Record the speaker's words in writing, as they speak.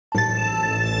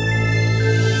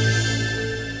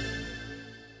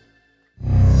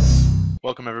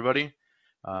Welcome everybody.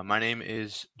 My name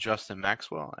is Justin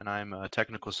Maxwell and I'm a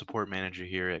technical support manager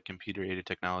here at Computer Aided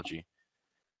Technology.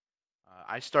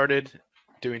 I started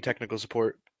doing technical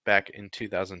support back in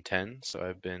 2010, so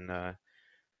I've been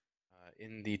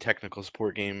in the technical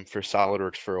support game for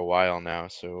SOLIDWORKS for a while now.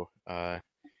 So if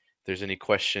there's any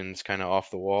questions kind of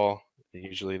off the wall,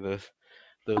 usually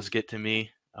those get to me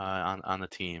on the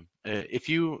team. If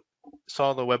you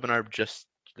saw the webinar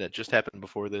that just happened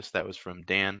before this, that was from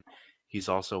Dan. He's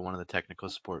also one of the technical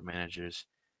support managers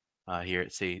here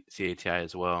at CATI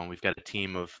as well, and we've got a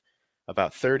team of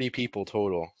about 30 people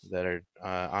total that are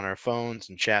on our phones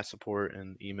and chat support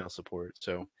and email support.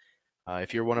 So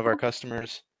if you're one of our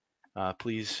customers,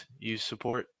 please use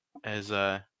support as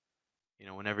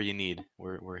whenever you need.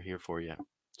 We're here for you.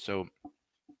 So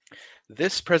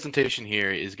this presentation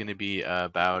here is going to be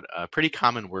about a pretty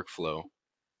common workflow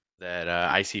that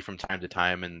I see from time to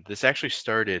time, and this actually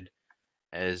started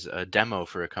as a demo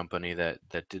for a company that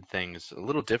did things a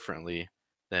little differently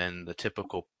than the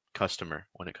typical customer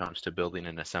when it comes to building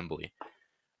an assembly.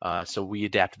 So we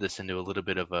adapted this into a little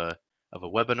bit of a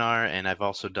webinar, and I've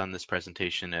also done this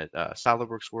presentation at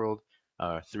SolidWorks World,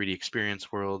 3D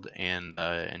Experience World,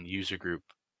 and user group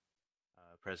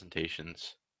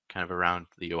presentations kind of around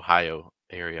the Ohio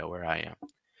area where I am.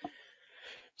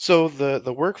 So the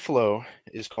workflow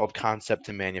is called concept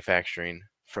to manufacturing,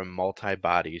 from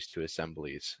multi-bodies to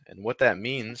assemblies. And what that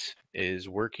means is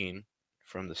working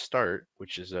from the start,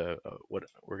 which is what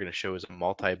we're going to show is a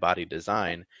multi-body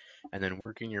design, and then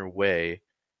working your way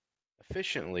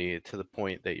efficiently to the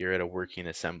point that you're at a working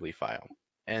assembly file.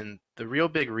 And the real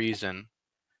big reason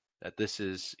that this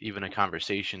is even a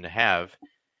conversation to have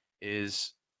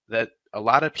is that a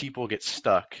lot of people get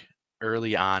stuck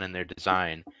early on in their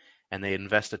design and they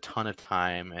invest a ton of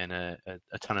time and a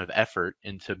ton of effort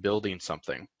into building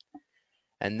something.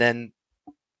 And then,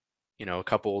 a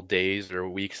couple days or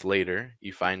weeks later,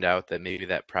 you find out that maybe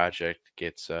that project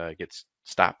gets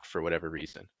stopped for whatever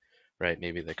reason, right?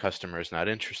 Maybe the customer is not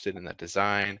interested in that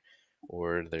design,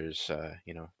 or there's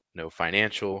no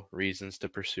financial reasons to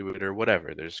pursue it, or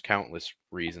whatever. There's countless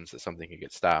reasons that something can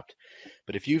get stopped.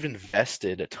 But if you've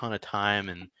invested a ton of time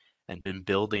and been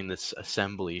building this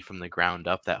assembly from the ground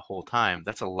up that whole time,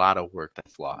 that's a lot of work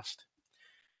that's lost.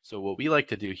 So what we like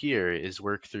to do here is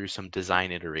work through some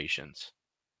design iterations.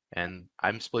 And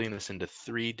I'm splitting this into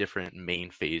 3 different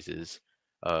main phases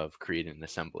of creating an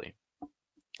assembly.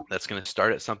 That's going to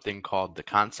start at something called the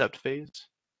concept phase.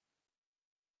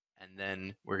 And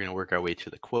then we're going to work our way to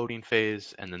the quoting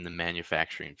phase and then the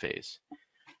manufacturing phase.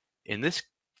 In this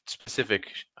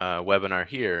specific webinar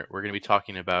here, we're going to be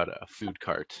talking about a food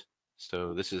cart.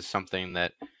 So this is something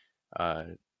that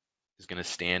is going to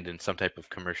stand in some type of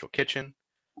commercial kitchen.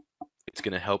 It's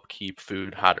going to help keep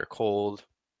food hot or cold,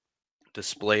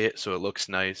 display it so it looks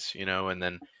nice, and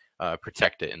then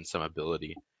protect it in some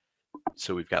ability.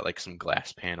 So we've got like some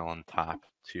glass panel on top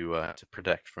to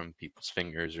protect from people's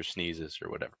fingers or sneezes or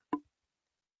whatever.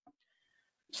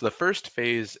 So the first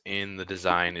phase in the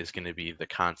design is going to be the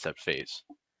concept phase.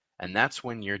 And that's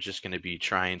when you're just going to be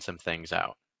trying some things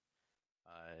out.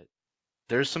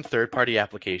 There's some third-party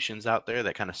applications out there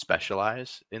that kind of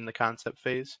specialize in the concept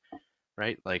phase,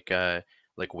 right?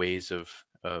 Like ways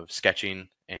of sketching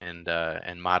and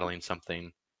modeling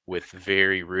something with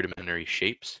very rudimentary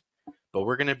shapes. But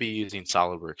we're going to be using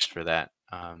SolidWorks for that,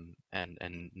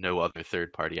 and no other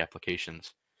third-party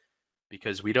applications,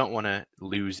 because we don't want to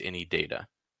lose any data,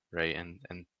 right?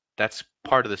 And that's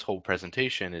part of this whole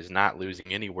presentation, is not losing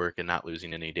any work and not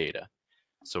losing any data.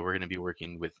 So we're going to be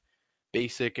working with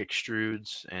basic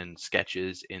extrudes and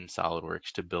sketches in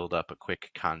SolidWorks to build up a quick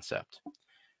concept.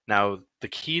 Now, the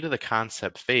key to the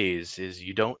concept phase is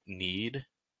you don't need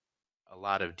a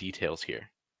lot of details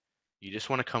here. You just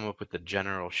want to come up with the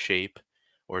general shape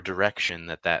or direction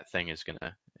that thing is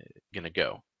gonna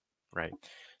go, right?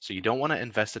 So you don't want to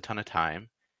invest a ton of time,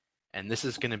 and this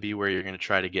is going to be where you're going to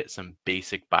try to get some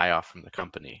basic buy-off from the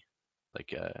company,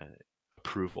 like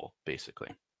approval, basically.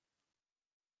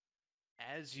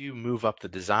 As you move up the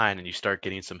design and you start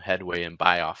getting some headway and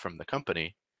buy-off from the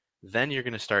company, then you're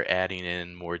going to start adding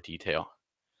in more detail.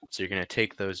 So you're going to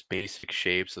take those basic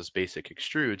shapes, those basic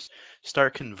extrudes,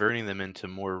 start converting them into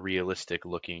more realistic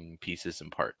looking pieces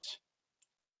and parts.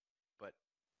 But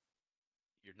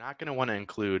you're not going to want to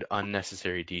include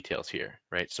unnecessary details here,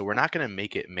 right? So we're not going to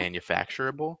make it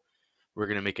manufacturable. We're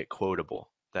going to make it quotable.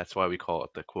 That's why we call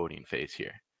it the quoting phase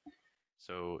here.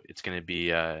 So it's going to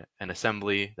be an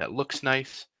assembly that looks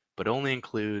nice, but only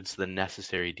includes the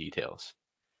necessary details.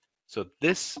 So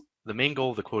the main goal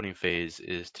of the quoting phase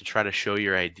is to try to show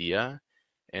your idea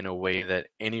in a way that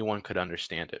anyone could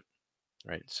understand it.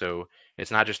 right? So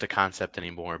it's not just a concept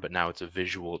anymore, but now it's a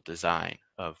visual design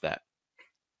of that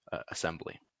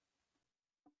assembly.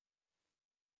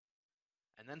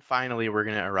 And then finally, we're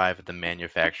going to arrive at the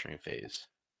manufacturing phase.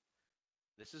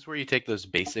 This is where you take those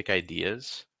basic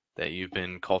ideas that you've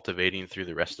been cultivating through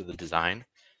the rest of the design,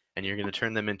 and you're going to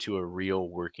turn them into a real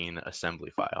working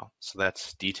assembly file. So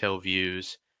that's detail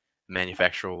views,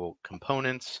 manufacturable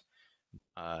components,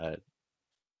 uh,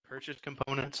 purchase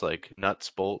components like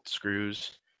nuts, bolts,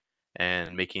 screws,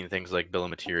 and making things like bill of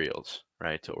materials,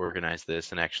 right, to organize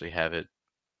this and actually have it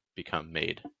become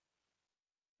made,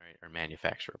 right, or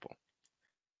manufacturable.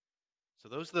 So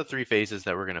those are the three phases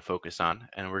that we're going to focus on,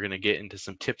 and we're going to get into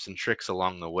some tips and tricks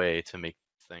along the way to make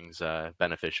things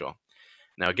beneficial.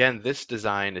 Now, again, this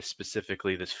design is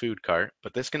specifically this food cart,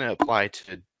 but this is going to apply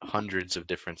to hundreds of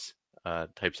different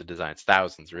types of designs,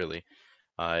 thousands really.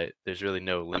 There's really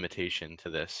no limitation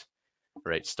to this,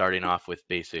 right? Starting off with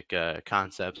basic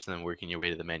concepts and then working your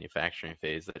way to the manufacturing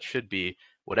phase. That should be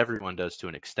what everyone does to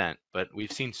an extent, but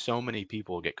we've seen so many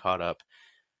people get caught up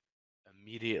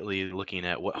immediately looking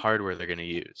at what hardware they're going to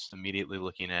use, immediately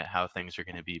looking at how things are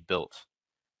going to be built,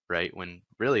 right? When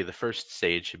really the first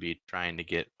stage should be trying to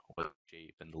get what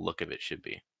shape and the look of it should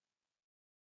be.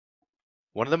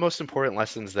 One of the most important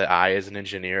lessons that I, as an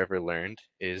engineer, ever learned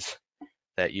is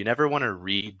that you never want to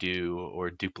redo or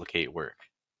duplicate work,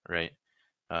 right?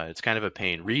 It's kind of a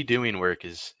pain. Redoing work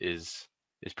is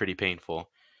pretty painful.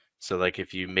 So like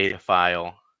if you made a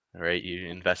file, right, you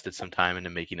invested some time into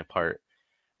making a part,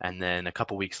 and then a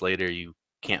couple weeks later you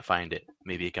can't find it.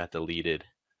 Maybe it got deleted,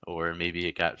 or maybe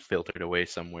it got filtered away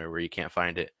somewhere where you can't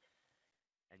find it,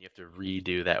 and you have to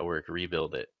redo that work,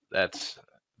 rebuild it. That's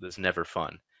never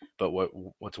fun. But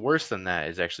what's worse than that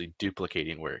is actually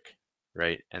duplicating work,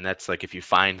 right? And that's like if you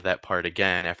find that part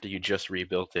again after you just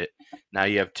rebuilt it, now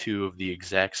you have two of the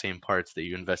exact same parts that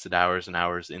you invested hours and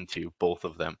hours into, both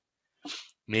of them.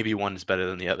 Maybe one is better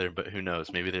than the other, but who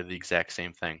knows? Maybe they're the exact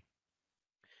same thing.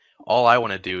 All I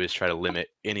want to do is try to limit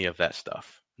any of that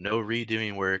stuff. No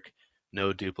redoing work,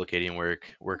 no duplicating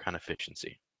work, work on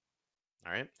efficiency.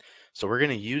 All right. So we're going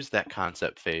to use that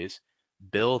concept phase,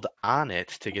 build on it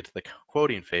to get to the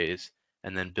quoting phase,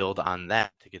 and then build on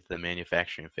that to get to the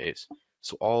manufacturing phase.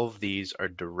 So all of these are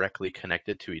directly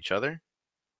connected to each other,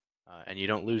 and you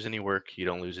don't lose any work, you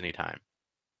don't lose any time.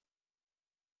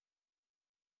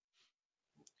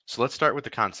 So let's start with the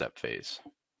concept phase.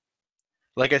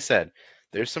 Like I said,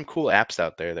 there's some cool apps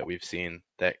out there that we've seen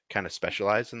that kind of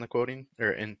specialize in the quoting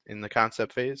or in the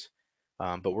concept phase,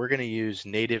 but we're going to use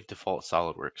native default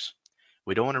SOLIDWORKS.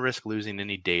 We don't want to risk losing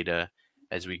any data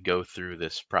as we go through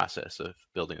this process of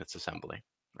building this assembly,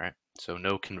 right? So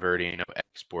no converting, no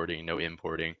exporting, no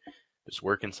importing. Just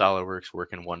work in SOLIDWORKS,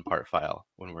 work in one part file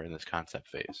when we're in this concept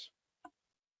phase.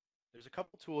 There's a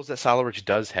couple tools that SOLIDWORKS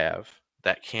does have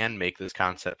that can make this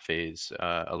concept phase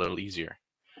a little easier.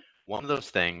 One of those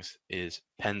things is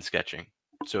pen sketching.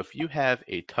 So if you have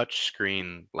a touch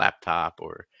screen laptop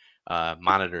or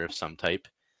monitor of some type,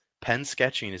 pen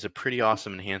sketching is a pretty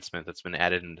awesome enhancement that's been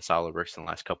added into SOLIDWORKS in the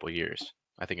last couple of years.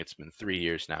 I think it's been 3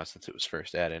 years now since it was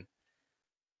first added.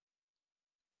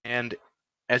 And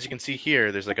as you can see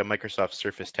here, there's like a Microsoft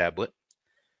Surface tablet.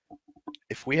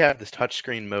 If we have this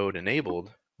touchscreen mode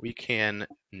enabled, we can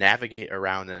navigate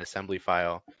around an assembly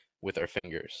file with our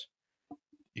fingers.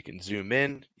 You can zoom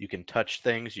in, you can touch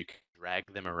things, you can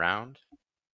drag them around,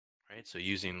 right? So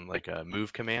using like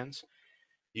move commands,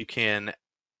 you can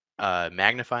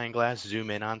magnifying glass,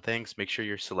 zoom in on things, make sure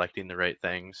you're selecting the right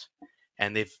things.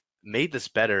 And they've made this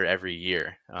better every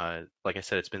year. Like I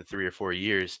said, it's been 3 or 4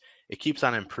 years. It keeps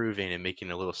on improving and making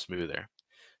it a little smoother.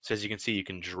 So as you can see, you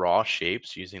can draw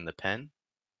shapes using the pen,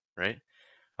 right?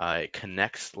 It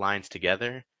connects lines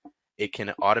together. It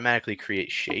can automatically create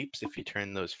shapes if you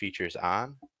turn those features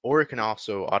on, or it can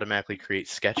also automatically create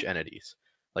sketch entities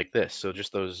like this. So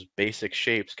just those basic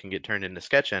shapes can get turned into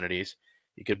sketch entities.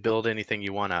 You could build anything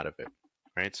you want out of it,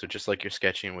 right? So just like you're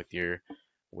sketching with your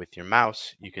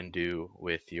mouse, you can do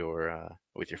with your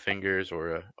fingers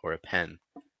or a pen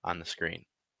on the screen.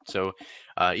 So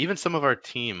even some of our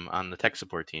team on the tech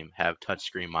support team have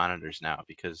touchscreen monitors now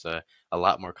because a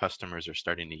lot more customers are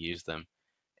starting to use them,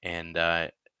 and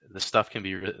the stuff can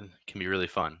be really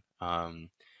fun.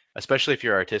 Especially if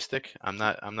you're artistic. I'm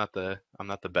not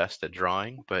the best at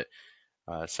drawing, but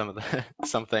some of the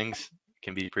some things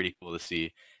can be pretty cool to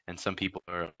see, and some people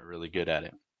are really good at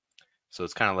it. So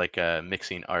it's kind of like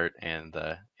mixing art and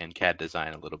CAD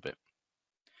design a little bit.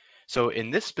 So in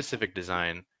this specific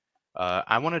design,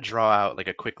 I want to draw out like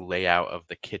a quick layout of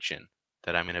the kitchen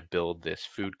that I'm going to build this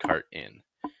food cart in.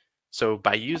 So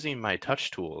by using my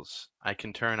touch tools, I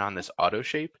can turn on this auto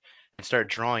shape and start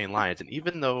drawing lines. And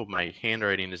even though my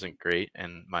handwriting isn't great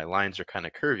and my lines are kind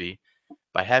of curvy,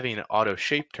 by having an auto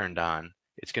shape turned on,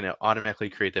 it's going to automatically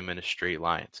create them into straight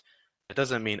lines. It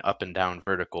doesn't mean up and down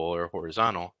vertical or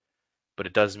horizontal, but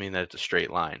it does mean that it's a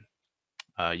straight line.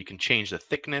 You can change the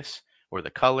thickness or the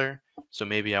color. So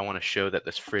maybe I want to show that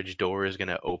this fridge door is going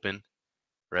to open,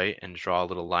 right? And draw a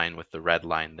little line with the red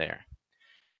line there.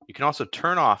 You can also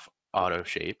turn off auto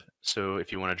shape. So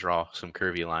if you want to draw some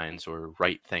curvy lines or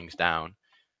write things down,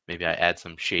 maybe I add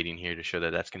some shading here to show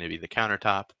that that's going to be the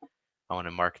countertop. I want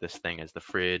to mark this thing as the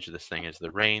fridge, this thing as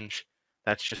the range.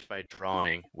 That's just by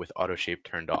drawing with auto shape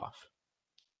turned off.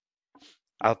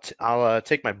 I'll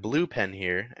take my blue pen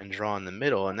here and draw in the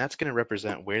middle, and that's going to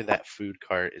represent where that food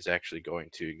cart is actually going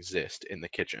to exist in the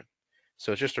kitchen.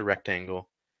 So it's just a rectangle,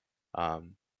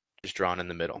 just drawn in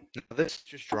the middle. Now this is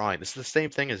just drawing. This is the same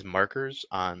thing as markers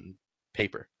on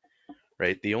paper,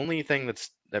 right? The only thing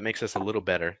that makes us a little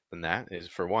better than that is,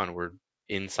 for one, we're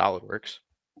in SolidWorks,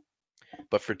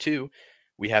 but for two,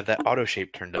 we have that auto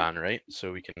shape turned on, right?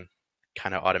 So we can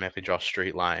kind of automatically draw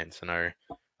straight lines, and our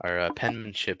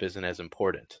penmanship isn't as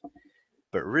important.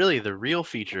 But really, the real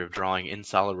feature of drawing in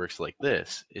SOLIDWORKS like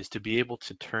this is to be able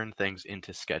to turn things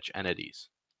into sketch entities.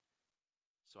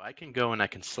 So I can go and I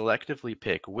can selectively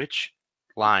pick which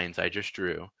lines I just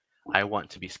drew I want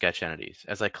to be sketch entities.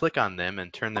 As I click on them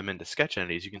and turn them into sketch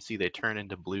entities, you can see they turn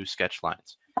into blue sketch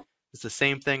lines. It's the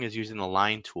same thing as using the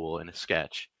line tool in a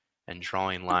sketch and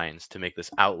drawing lines to make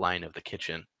this outline of the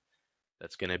kitchen.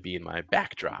 That's going to be my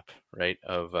backdrop, right,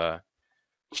 of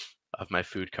my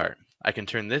food cart. I can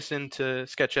turn this into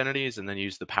sketch entities and then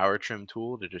use the power trim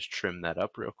tool to just trim that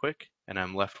up real quick, and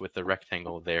I'm left with the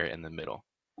rectangle there in the middle.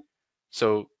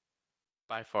 So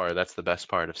by far, that's the best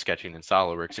part of sketching in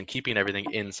SOLIDWORKS and keeping everything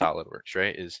in SOLIDWORKS,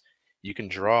 right? Is you can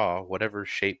draw whatever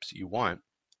shapes you want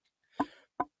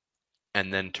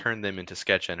and then turn them into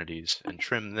sketch entities and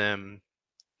trim them,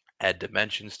 add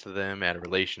dimensions to them, add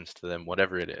relations to them,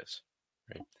 whatever it is,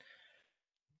 right?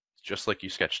 Just like you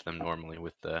sketch them normally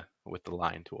with the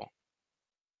line tool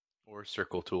or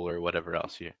circle tool or whatever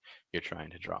else you're trying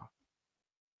to draw.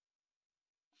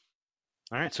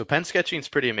 All right, so pen sketching is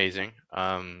pretty amazing.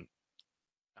 I'm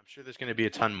sure there's going to be a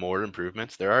ton more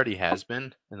improvements. There already has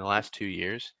been in the last 2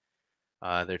 years.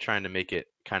 They're trying to make it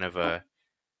kind of a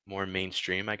more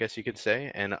mainstream, I guess you could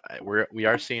say, and we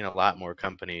are seeing a lot more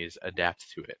companies adapt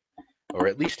to it, or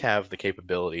at least have the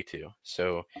capability to.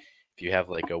 So if you have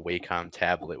like a Wacom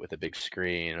tablet with a big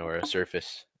screen or a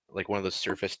Surface, like one of those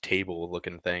Surface table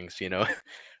looking things,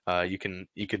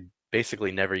 you could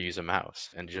basically never use a mouse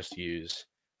and just use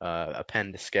a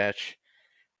pen to sketch.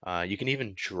 You can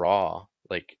even draw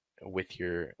like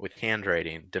with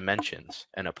handwriting dimensions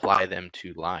and apply them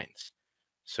to lines.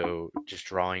 So just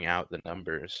drawing out the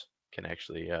numbers can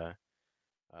actually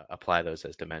apply those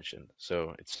as dimension.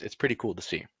 So it's pretty cool to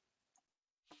see.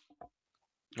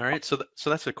 All right, so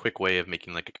that's a quick way of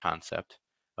making like a concept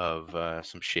of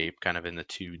some shape, kind of in the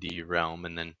 2D realm,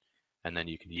 and then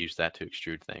you can use that to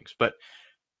extrude things. But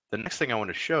the next thing I want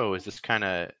to show is this kind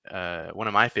of one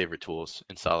of my favorite tools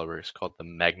in SOLIDWORKS called the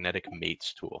Magnetic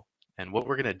Mates tool. And what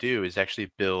we're going to do is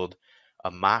actually build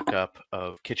a mock-up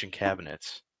of kitchen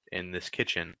cabinets in this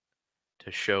kitchen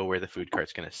to show where the food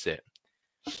cart's going to sit,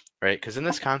 right? Because in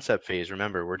this concept phase,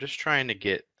 remember, we're just trying to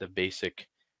get the basic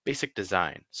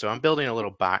design. So I'm building a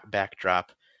little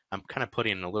backdrop. I'm kind of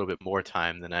putting in a little bit more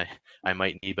time than I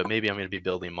might need, but maybe I'm going to be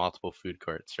building multiple food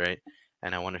carts, right?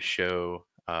 And I want to show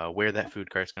where that food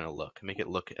cart's going to look, make it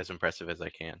look as impressive as I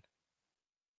can,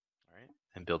 all right?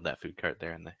 And build that food cart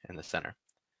there in the center.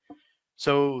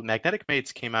 So Magnetic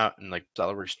Mates came out in like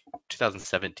SOLIDWORKS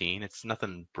 2017. It's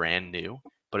nothing brand new,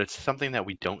 but it's something that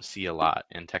we don't see a lot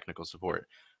in technical support.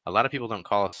 A lot of people don't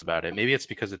call us about it. Maybe it's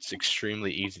because it's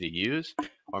extremely easy to use,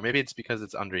 or maybe it's because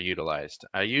it's underutilized.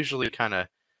 I usually kind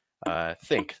of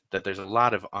think that there's a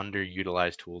lot of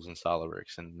underutilized tools in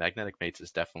SOLIDWORKS, and Magnetic Mates is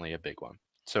definitely a big one.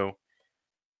 So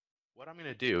what I'm going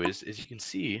to do is you can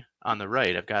see on the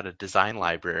right, I've got a design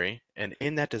library, and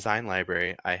in that design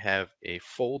library, I have a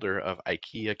folder of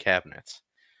IKEA cabinets.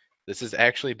 This is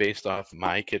actually based off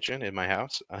my kitchen in my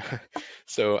house.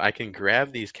 So I can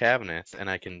grab these cabinets and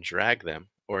I can drag them,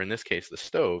 or in this case, the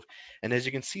stove. And as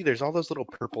you can see, there's all those little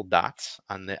purple dots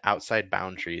on the outside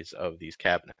boundaries of these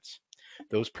cabinets.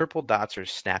 Those purple dots are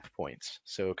snap points.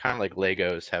 So kind of like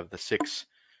Legos have the 6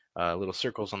 little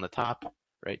circles on the top,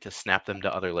 right, to snap them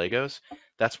to other Legos.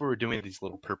 That's where we're doing these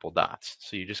little purple dots.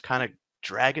 So you just kind of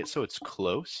drag it so it's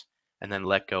close and then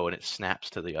let go and it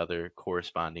snaps to the other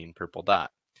corresponding purple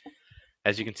dot.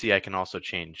 As you can see, I can also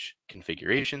change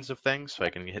configurations of things. So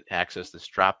I can access this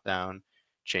drop down,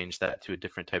 change that to a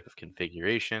different type of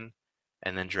configuration.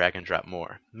 and then drag and drop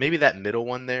more. Maybe that middle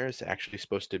one there is actually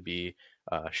supposed to be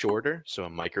shorter, so a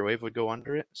microwave would go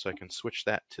under it. So I can switch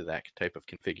that to that type of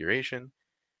configuration,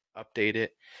 update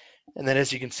it, and then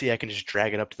as you can see, I can just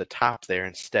drag it up to the top there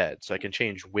instead. So I can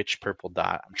change which purple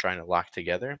dot I'm trying to lock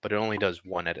together, but it only does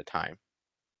one at a time,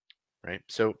 right?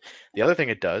 So the other thing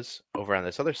it does over on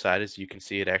this other side is you can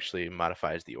see it actually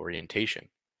modifies the orientation.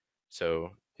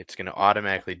 So it's going to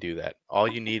automatically do that.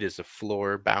 All you need is a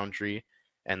floor boundary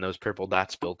and those purple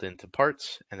dots built into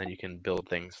parts, and then you can build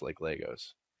things like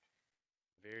Legos.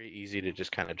 Very easy to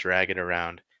just kind of drag it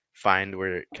around, find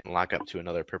where it can lock up to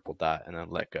another purple dot, and then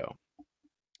let go.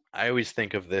 I always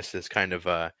think of this as kind of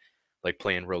like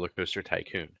playing Roller Coaster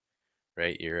Tycoon,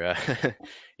 right?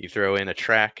 You throw in a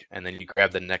track and then you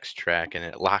grab the next track and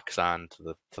it locks on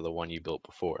to the one you built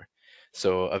before.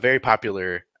 So a very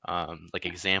popular like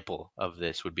example of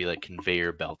this would be like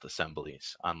conveyor belt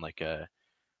assemblies on like a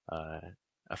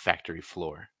factory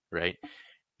floor, right?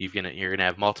 You're gonna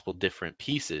have multiple different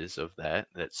pieces of that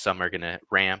some are gonna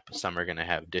ramp, some are gonna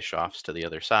have dish offs to the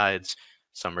other sides,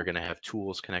 some are gonna have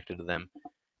tools connected to them.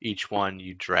 Each one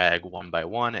you drag one by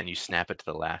one and you snap it to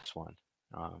the last one.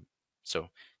 So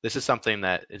this is something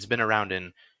that it's been around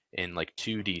in like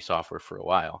 2D software for a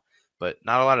while, but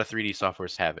not a lot of 3D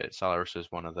softwares have it. SOLIDWORKS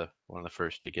is one of the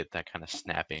first to get that kind of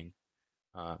snapping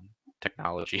um,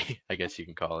 technology, I guess you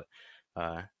can call it,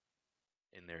 uh,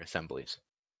 in their assemblies.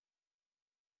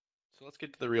 So let's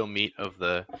get to the real meat of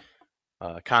the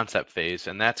concept phase,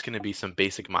 and that's going to be some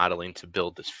basic modeling to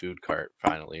build this food cart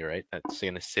finally, right? That's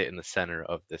going to sit in the center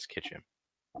of this kitchen.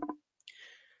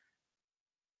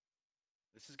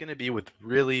 This is going to be with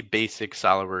really basic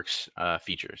SOLIDWORKS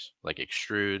features, like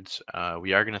extrudes.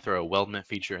 We are going to throw a weldment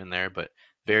feature in there, but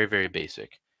very, very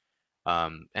basic.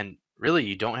 And really,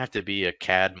 you don't have to be a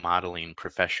CAD modeling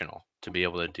professional to be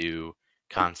able to do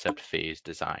concept phase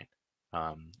design.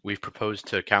 We've proposed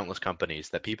to countless companies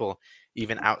that people,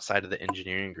 even outside of the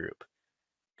engineering group,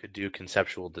 could do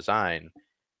conceptual design.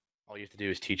 All you have to do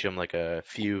is teach them like a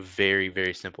few very,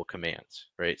 very simple commands,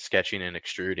 right? Sketching and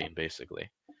extruding, basically.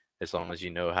 As long as you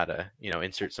know how to,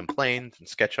 insert some planes and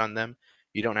sketch on them,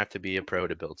 you don't have to be a pro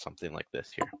to build something like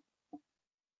this here.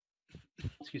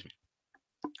 Excuse me.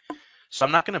 So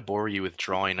I'm not going to bore you with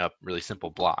drawing up really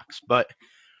simple blocks, but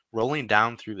rolling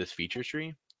down through this feature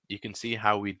tree, you can see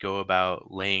how we'd go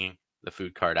about laying the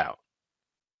food cart out,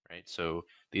 right? So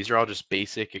these are all just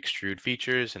basic extrude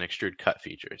features and extrude cut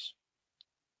features.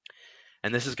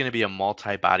 And this is going to be a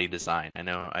multi-body design. I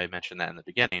know I mentioned that in the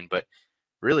beginning, but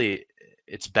really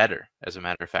it's better, as a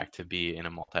matter of fact, to be in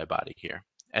a multi-body here.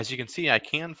 As you can see, I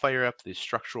can fire up the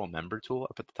structural member tool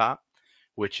up at the top,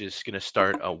 which is going to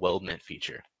start a weldment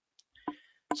feature.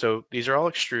 So these are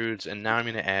all extrudes, and now I'm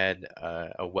going to add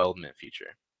a weldment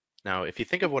feature. Now, if you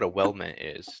think of what a weldment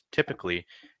is, typically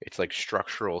it's like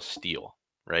structural steel,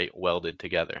 right, welded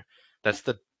together. That's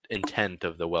the intent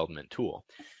of the weldment tool,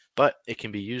 but it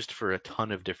can be used for a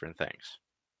ton of different things.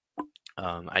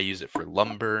 I use it for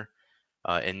lumber.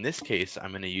 In this case,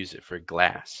 I'm going to use it for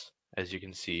glass. As you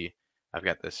can see, I've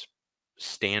got this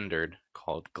standard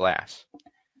called glass.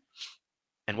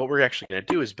 And what we're actually going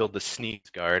to do is build the sneeze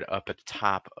guard up at the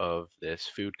top of this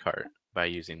food cart by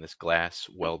using this glass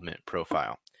weldment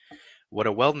profile. What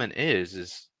a weldment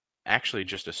is actually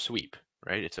just a sweep,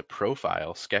 right? It's a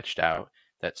profile sketched out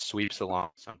that sweeps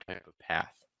along some type of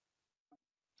path.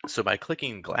 So by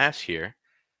clicking glass here,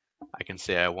 I can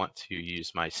say I want to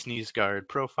use my sneeze guard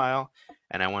profile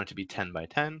and I want it to be 10 by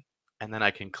 10. And then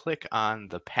I can click on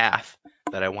the path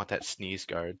that I want that sneeze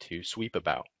guard to sweep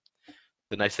about.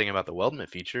 The nice thing about the weldment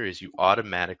feature is you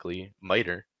automatically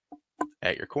miter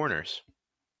at your corners.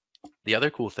 The other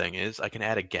cool thing is I can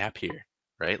add a gap here,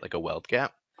 right? Like a weld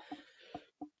gap.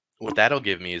 What that'll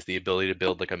give me is the ability to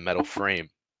build like a metal frame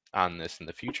on this in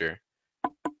the future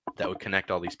that would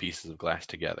connect all these pieces of glass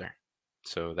together.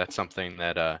 So that's something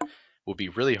that will be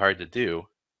really hard to do,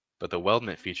 but the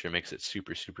weldment feature makes it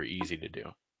super, super easy to do,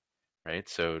 right?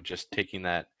 So just taking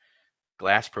that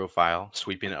glass profile,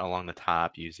 sweeping it along the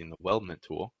top using the weldment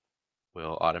tool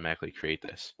will automatically create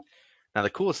this. Now, the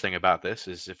coolest thing about this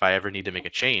is if I ever need to make a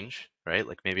change, right?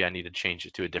 Like maybe I need to change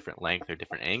it to a different length or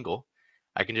different angle,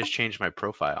 I can just change my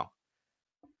profile.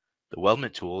 The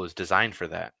weldment tool is designed for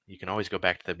that. You can always go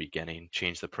back to the beginning,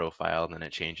 change the profile, and then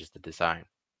it changes the design.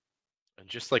 And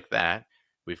just like that,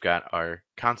 we've got our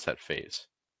concept phase.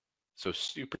 So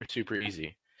super, super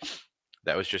easy.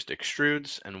 That was just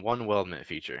extrudes and one weldment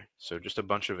feature. So just a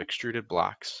bunch of extruded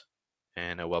blocks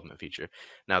and a weldment feature.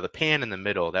 Now the pan in the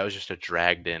middle, that was just a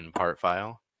dragged in part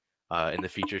file. In the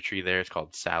feature tree there, it's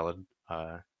called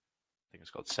think it's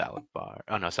called salad bar.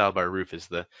 Oh no, salad bar roof is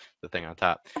the thing on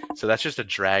top. So that's just a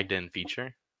dragged in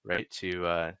feature, right?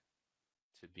 To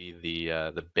be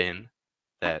the bin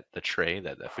that the tray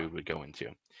that the food would go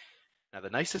into. Now, the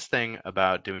nicest thing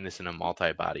about doing this in a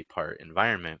multi-body part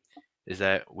environment is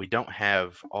that we don't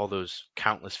have all those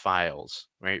countless files,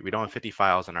 right? We don't have 50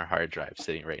 files on our hard drive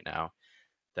sitting right now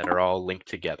that are all linked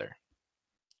together.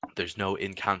 There's no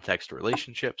in-context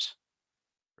relationships,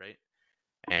 right?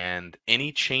 And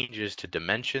any changes to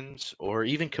dimensions or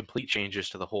even complete changes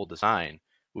to the whole design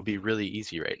would be really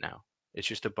easy right now. It's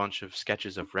just a bunch of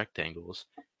sketches of rectangles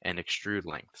and extrude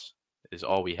lengths is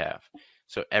all we have.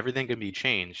 So everything can be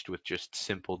changed with just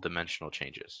simple dimensional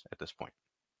changes at this point.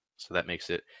 So that makes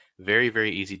it very,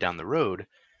 very easy down the road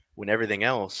when everything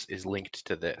else is linked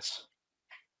to this.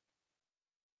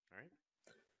 All right?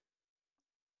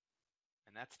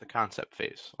 And that's the concept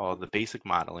phase. All the basic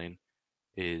modeling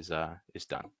is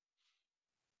done.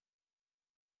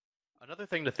 Another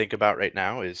thing to think about right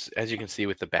now is, as you can see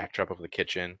with the backdrop of the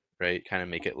kitchen, right, kind of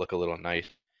make it look a little nice.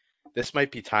 This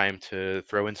might be time to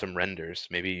throw in some renders.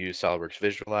 Maybe use SOLIDWORKS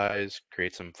Visualize,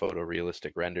 create some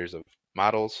photorealistic renders of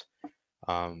models,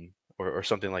 or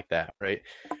something like that, right?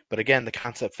 But again, the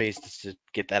concept phase is to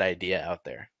get that idea out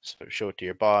there. So show it to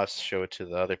your boss, show it to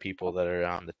the other people that are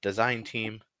on the design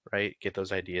team, right? Get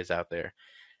those ideas out there.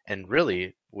 And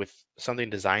really, with something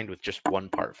designed with just one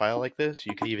part file like this,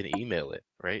 you can even email it,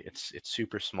 right? It's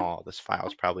super small. This file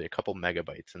is probably a couple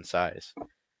megabytes in size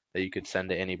that you could send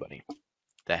to anybody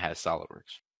that has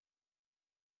SOLIDWORKS.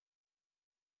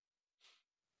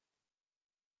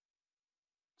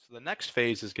 So the next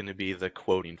phase is going to be the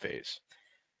quoting phase.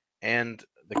 And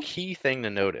the key thing to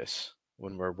notice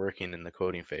when we're working in the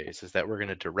quoting phase is that we're going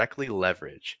to directly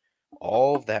leverage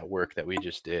all of that work that we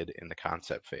just did in the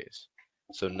concept phase.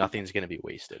 So nothing's going to be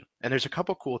wasted. And there's a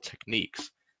couple cool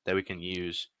techniques that we can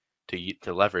use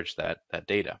to leverage that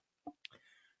data.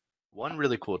 One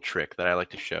really cool trick that I like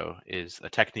to show is a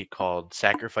technique called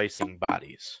sacrificing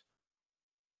bodies.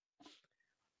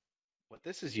 What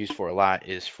this is used for a lot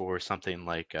is for something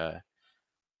like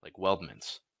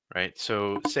weldments, right?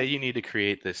 So say you need to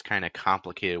create this kind of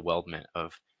complicated weldment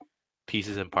of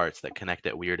pieces and parts that connect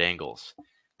at weird angles.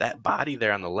 That body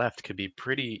there on the left could be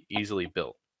pretty easily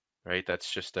built, right?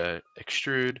 That's just a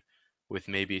extrude with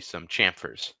maybe some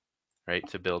chamfers, right,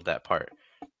 to build that part.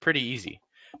 Pretty easy.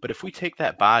 But if we take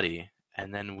that body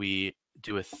and then we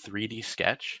do a 3D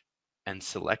sketch and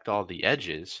select all the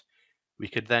edges, we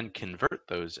could then convert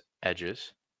those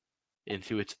edges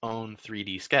into its own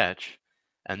 3D sketch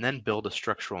and then build a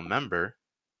structural member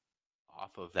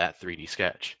off of that 3D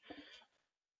sketch.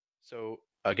 So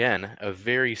again, a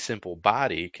very simple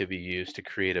body could be used to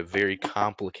create a very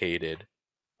complicated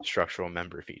structural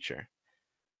member feature.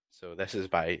 So this is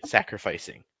by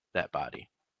sacrificing that body.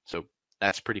 So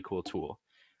that's a pretty cool tool.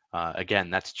 Again,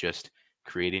 that's just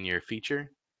creating your feature,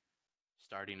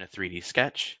 starting a 3D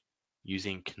sketch,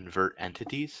 using convert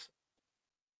entities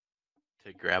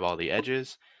to grab all the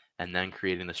edges, and then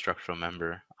creating the structural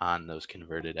member on those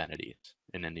converted entities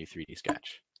in a new 3D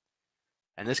sketch.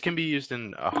 And this can be used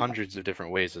in hundreds of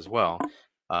different ways as well.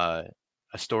 A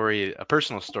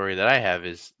personal story that I have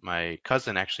is my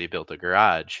cousin actually built a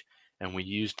garage, and we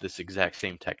used this exact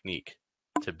same technique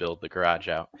to build the garage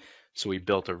out. So we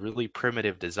built a really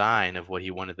primitive design of what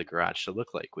he wanted the garage to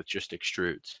look like with just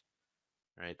extrudes,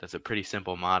 right? That's a pretty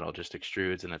simple model, just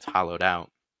extrudes, and it's hollowed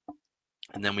out.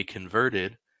 And then we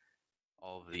converted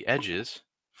all of the edges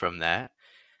from that,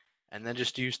 and then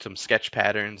just used some sketch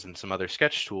patterns and some other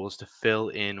sketch tools to fill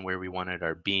in where we wanted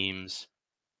our beams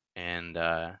and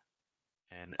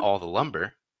all the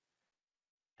lumber.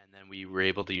 And then we were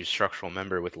able to use structural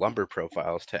member with lumber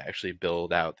profiles to actually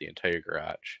build out the entire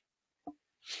garage.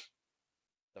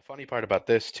 The funny part about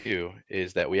this too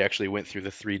is that we actually went through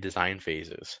the 3 design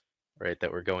phases, right,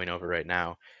 that we're going over right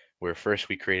now, where first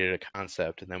we created a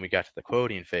concept and then we got to the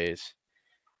quoting phase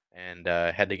and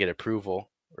had to get approval,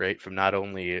 right, from not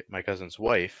only my cousin's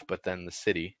wife, but then the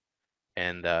city.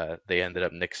 And they ended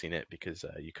up nixing it because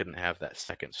you couldn't have that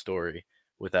second story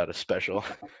without a special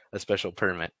a special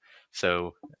permit.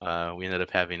 So we ended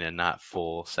up having a not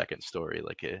full second story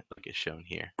like it's shown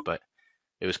here, but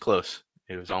it was close.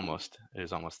 It was almost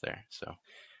there. So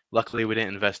luckily we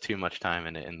didn't invest too much time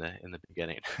in it in the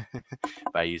beginning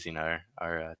by using our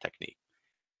technique.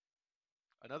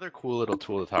 Another cool little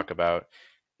tool to talk about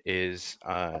is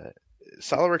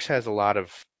SOLIDWORKS has a lot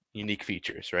of unique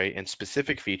features, right? And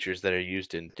specific features that are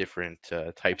used in different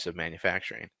types of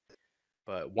manufacturing.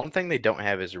 But one thing they don't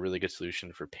have is a really good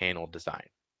solution for panel design.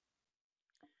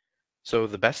 So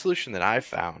the best solution that I've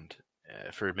found,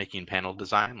 for making panel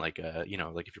design, like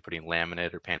like if you're putting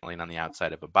laminate or paneling on the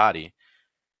outside of a body,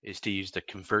 is to use the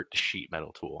convert to sheet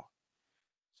metal tool.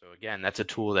 So again, that's a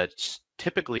tool that's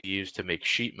typically used to make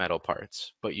sheet metal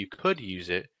parts, but you could use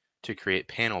it to create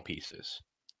panel pieces.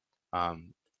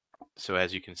 Um, so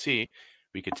as you can see,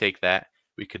 we could take that,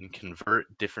 we can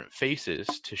convert different faces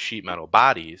to sheet metal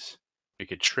bodies. We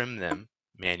could trim them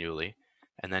manually,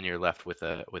 and then you're left with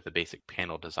a basic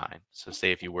panel design. So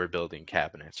say if you were building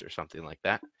cabinets or something like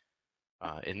that.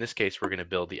 In this case, we're going to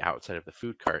build the outside of the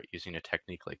food cart using a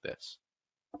technique like this.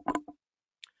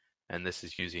 And this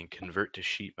is using convert to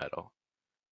sheet metal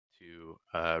to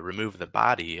remove the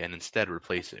body and instead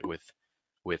replace it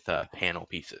with panel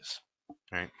pieces.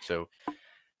 Right. So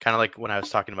kind of like when I was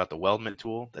talking about the weldment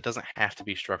tool, that doesn't have to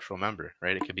be structural member,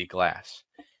 right? It could be glass.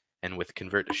 And with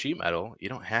convert to sheet metal, you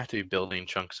don't have to be building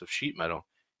chunks of sheet metal.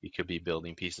 You could be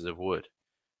building pieces of wood,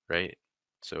 right?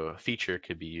 So a feature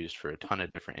could be used for a ton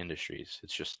of different industries.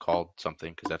 It's just called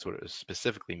something because that's what it was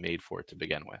specifically made for to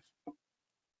begin with.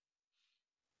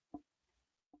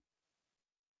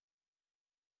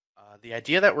 The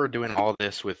idea that we're doing all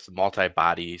this with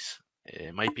multi-bodies,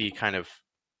 it might be kind of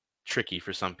tricky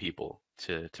for some people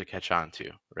to catch on to,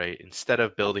 right? Instead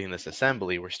of building this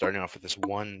assembly, we're starting off with this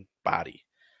one body,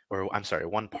 or I'm sorry,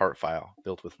 one part file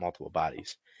built with multiple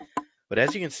bodies. But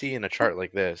as you can see in a chart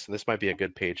like this might be a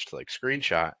good page to like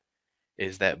screenshot,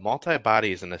 is that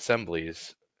multi-bodies and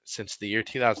assemblies since the year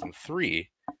 2003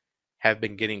 have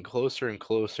been getting closer and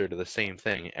closer to the same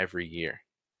thing every year,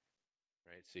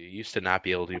 right? So you used to not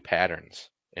be able to do patterns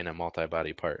in a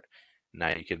multi-body part. Now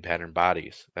you can pattern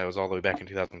bodies. That was all the way back in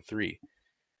 2003.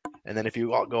 And then if you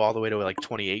go all the way to like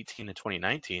 2018 and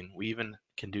 2019, we even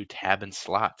can do tab and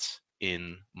slots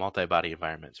in multi-body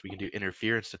environments. We can do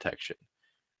interference detection.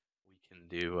 We can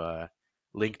do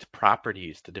linked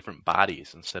properties to different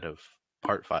bodies instead of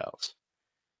part files.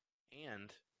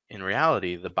 And in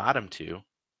reality, the bottom two,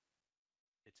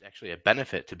 it's actually a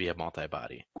benefit to be a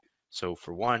multi-body. So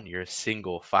for one, you're a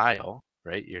single file,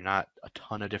 right? You're not a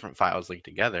ton of different files linked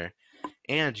together,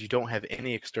 and you don't have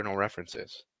any external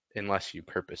references unless you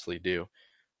purposely do,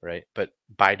 right? But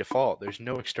by default, there's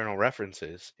no external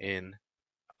references in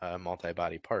a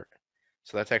multi-body part.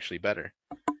 So that's actually better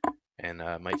and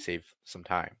might save some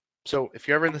time. So if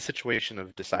you're ever in the situation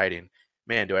of deciding,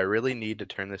 man, do I really need to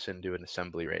turn this into an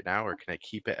assembly right now, or can I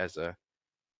keep it as a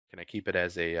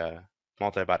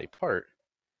multi-body part?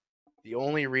 The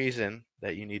only reason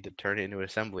that you need to turn it into an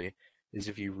assembly is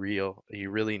if you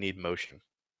really need motion,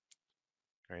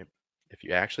 right? If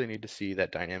you actually need to see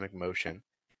that dynamic motion,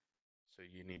 so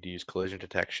you need to use collision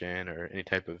detection or any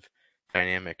type of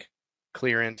dynamic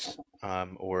clearance,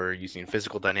 or using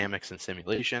physical dynamics and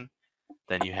simulation,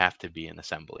 then you have to be in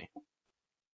assembly.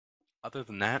 Other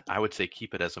than that, I would say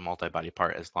keep it as a multi-body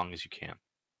part as long as you can,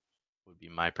 would be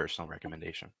my personal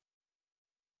recommendation.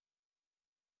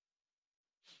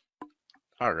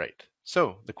 All right,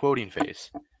 so the quoting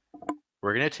phase.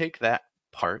 We're going to take that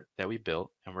part that we built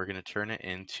and we're going to turn it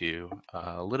into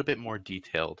a little bit more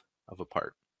detailed of a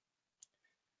part.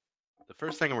 The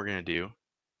first thing we're going to do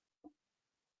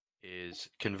is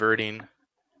converting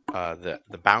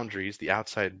the boundaries, the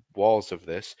outside walls of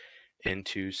this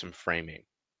into some framing,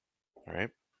 all right?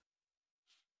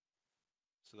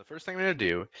 So the first thing I'm going to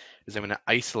do is I'm going to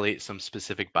isolate some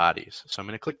specific bodies. So I'm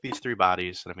going to click these three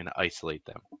bodies and I'm going to isolate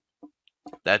them.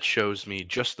 That shows me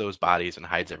just those bodies and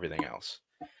hides everything else.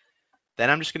 Then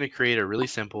I'm just going to create a really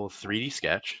simple 3D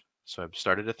sketch. So I've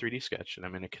started a 3D sketch and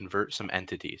I'm going to convert some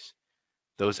entities.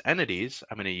 Those entities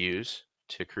I'm going to use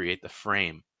to create the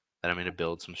frame that I'm going to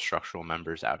build some structural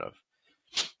members out of.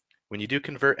 When you do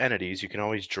convert entities, you can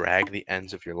always drag the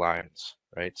ends of your lines,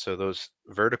 right? So those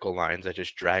vertical lines, I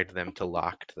just dragged them to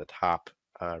lock to the top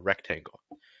rectangle.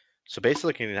 So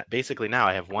basically now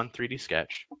I have one 3D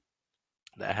sketch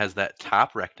that has that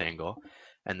top rectangle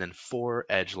and then 4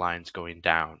 edge lines going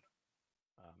down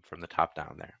from the top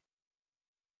down there.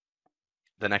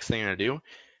 The next thing I'm going to do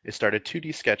is start a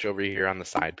 2D sketch over here on the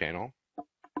side panel.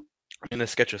 I'm going to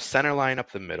sketch a center line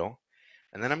up the middle,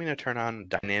 and then I'm going to turn on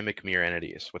dynamic mirror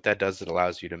entities. What that does, it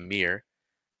allows you to mirror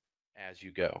as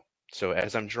you go. So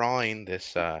as I'm drawing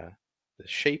this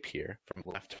shape here from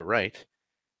left to right,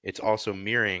 it's also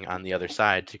mirroring on the other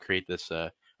side to create this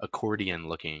accordion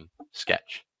looking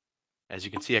sketch. As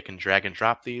you can see, I can drag and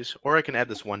drop these, or I can add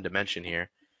this one dimension here,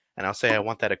 and I'll say I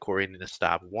want that accordion to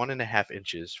stop 1.5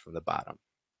 inches from the bottom.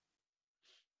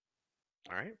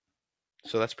 All right,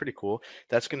 so that's pretty cool.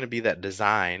 That's going to be that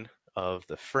design of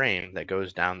the frame that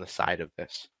goes down the side of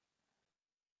this.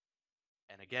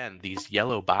 Again, these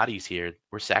yellow bodies here,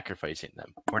 we're sacrificing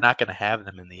them. We're not going to have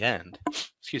them in the end.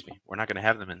 Excuse me. We're not going to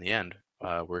have them in the end.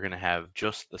 We're going to have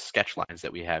just the sketch lines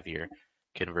that we have here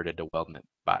converted to weldment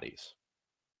bodies.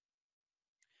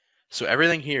 So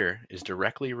everything here is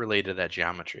directly related to that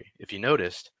geometry. If you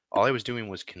noticed, all I was doing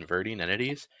was converting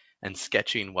entities and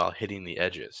sketching while hitting the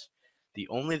edges. The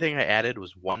only thing I added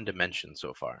was one dimension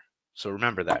so far. So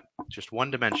remember that. Just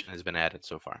one dimension has been added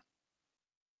so far.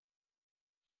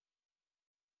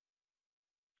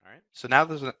 All right. So now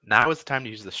is the time to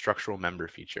use the structural member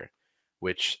feature,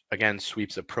 which again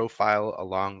sweeps a profile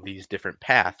along these different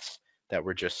paths that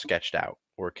were just sketched out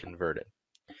or converted.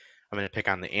 I'm going to pick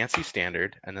on the ANSI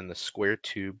standard and then the square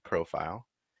tube profile.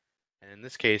 And in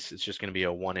this case, it's just going to be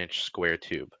a 1-inch square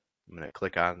tube. I'm going to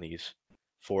click on these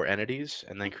 4 entities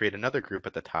and then create another group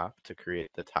at the top to create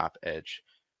the top edge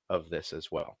of this as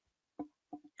well.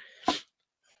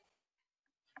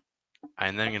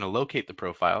 I'm then going to locate the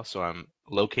profile, so I'm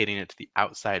locating it to the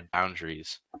outside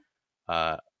boundaries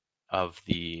of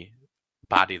the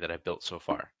body that I built so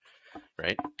far,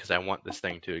 right? Because I want this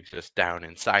thing to exist down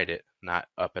inside it, not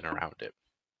up and around it.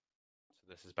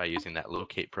 So this is by using that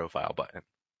locate profile button.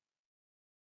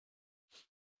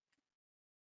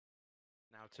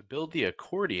 Now to build the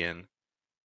accordion,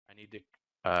 I need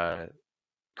to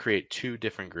create 2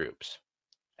 different groups.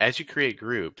 As you create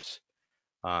groups,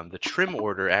 the trim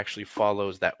order actually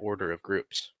follows that order of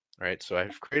groups, right? So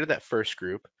I've created that first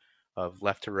group of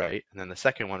left to right, and then the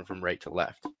second one from right to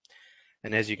left.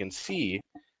 And as you can see,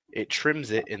 it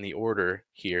trims it in the order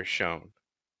here shown.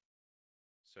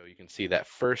 So you can see that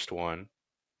first one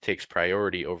takes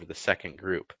priority over the second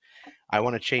group. I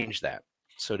want to change that.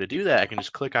 So to do that, I can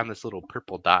just click on this little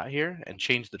purple dot here and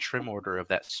change the trim order of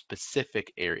that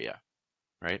specific area,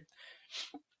 right?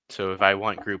 So if I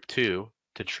want group 2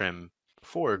 to trim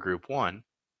before group 1,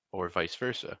 or vice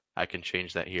versa, I can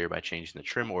change that here by changing the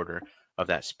trim order of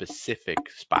that specific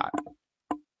spot.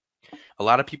 A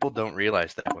lot of people don't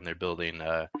realize that when they're building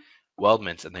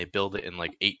weldments and they build it in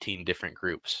like 18 different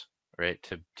groups, right,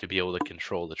 to be able to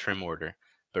control the trim order.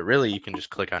 But really, you can just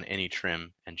click on any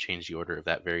trim and change the order of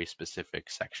that very specific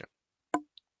section.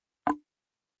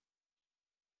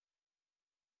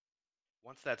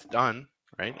 Once that's done,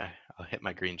 right, I'll hit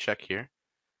my green check here,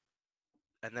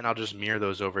 and then I'll just mirror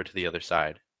those over to the other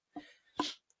side.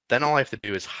 Then all I have to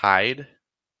do is hide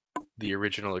the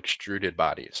original extruded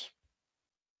bodies.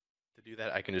 To do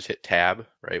that, I can just hit tab,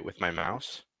 right, with my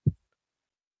mouse.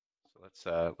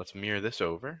 So let's mirror this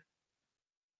over.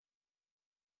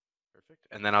 Perfect.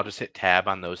 And then I'll just hit tab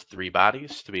on those 3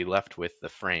 bodies to be left with the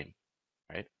frame,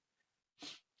 right?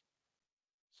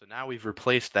 So now we've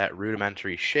replaced that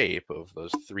rudimentary shape of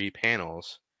those 3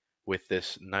 panels with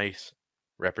this nice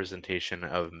representation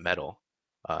of metal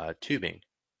tubing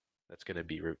that's going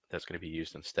to be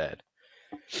used instead.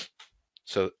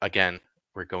 So again,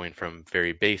 we're going from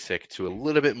very basic to a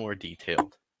little bit more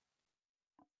detailed.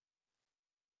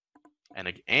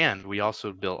 And we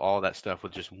also built all that stuff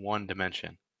with just 1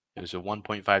 dimension. It was a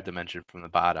 1.5 dimension from the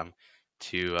bottom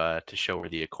to show where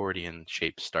the accordion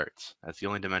shape starts. That's the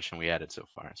only dimension we added so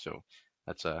far. So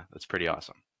that's pretty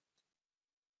awesome.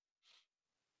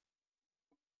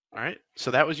 All right,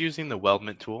 so that was using the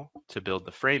weldment tool to build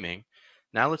the framing.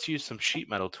 Now let's use some sheet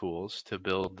metal tools to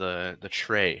build the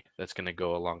tray that's going to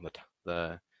go along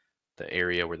the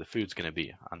area where the food's going to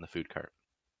be on the food cart.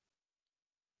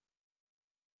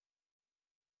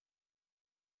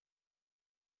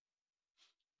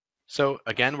 So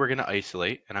again, we're going to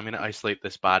isolate, and I'm going to isolate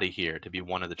this body here to be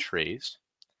one of the trays.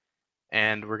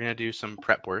 And we're going to do some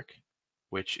prep work,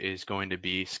 which is going to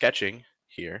be sketching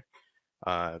here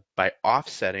by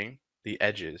offsetting the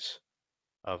edges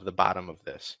of the bottom of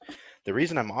this. The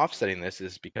reason I'm offsetting this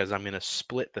is because I'm going to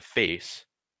split the face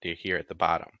to here at the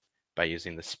bottom by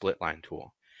using the split line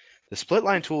tool. The split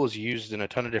line tool is used in a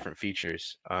ton of different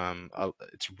features.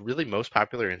 It's really most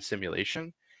popular in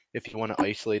simulation if you want to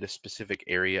isolate a specific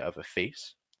area of a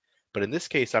face. But in this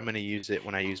case, I'm going to use it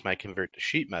when I use my convert to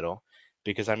sheet metal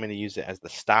because I'm going to use it as the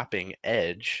stopping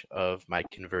edge of my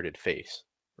converted face,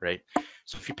 right?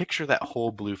 So if you picture that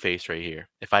whole blue face right here,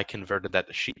 if I converted that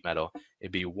to sheet metal,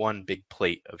 it'd be one big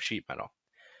plate of sheet metal.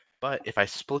 But if I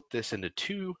split this into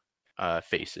 2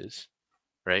 faces,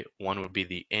 right, one would be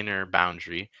the inner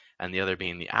boundary and the other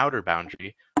being the outer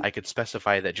boundary, I could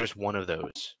specify that just one of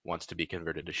those wants to be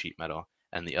converted to sheet metal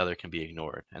and the other can be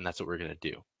ignored. And that's what we're going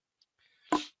to do.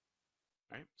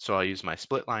 Right, so I'll use my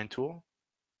split line tool.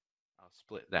 I'll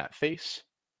split that face.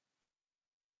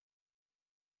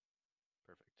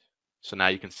 Perfect. So now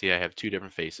you can see I have 2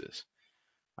 different faces.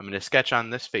 I'm going to sketch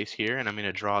on this face here, and I'm going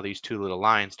to draw these two little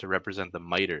lines to represent the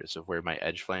miters of where my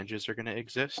edge flanges are going to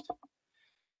exist.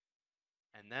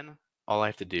 And then all I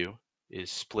have to do is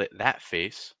split that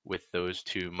face with those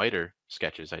two miter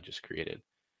sketches I just created.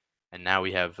 And now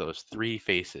we have those three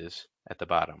faces at the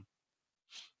bottom.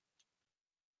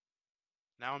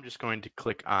 Now I'm just going to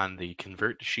click on the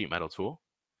Convert to Sheet Metal tool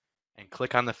and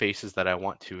click on the faces that I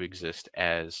want to exist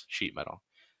as sheet metal.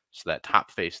 So that top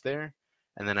face there,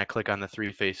 and then I click on the three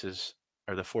faces,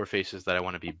 or the four faces that I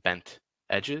want to be bent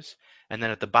edges. And then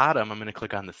at the bottom, I'm going to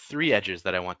click on the three edges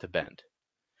that I want to bend.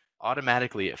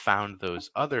 Automatically, it found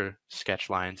those other sketch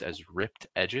lines as ripped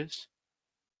edges.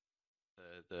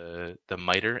 The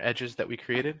miter edges that we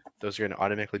created, those are going to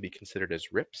automatically be considered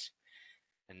as rips.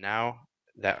 And now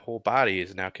that whole body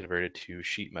is now converted to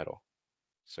sheet metal.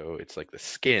 So it's like the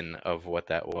skin of what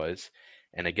that was.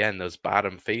 And again, those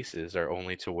bottom faces are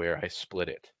only to where I split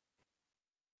it.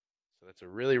 So that's a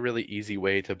really, really easy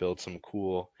way to build some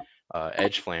cool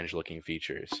edge flange looking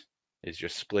features, is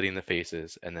just splitting the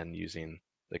faces and then using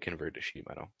the convert to sheet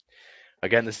metal.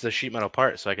 Again, this is a sheet metal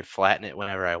part, so I could flatten it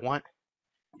whenever I want.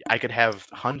 I could have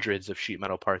hundreds of sheet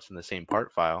metal parts in the same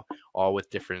part file, all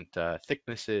with different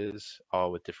thicknesses,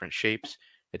 all with different shapes.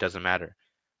 It doesn't matter.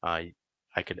 I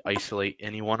could isolate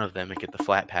any one of them and get the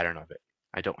flat pattern of it.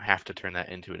 I don't have to turn that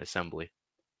into an assembly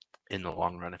in the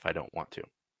long run if I don't want to.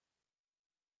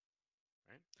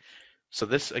 Right? So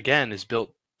this, again, is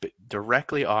built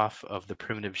directly off of the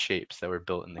primitive shapes that were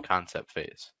built in the concept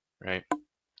phase, right?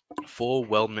 Full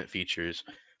weldment features,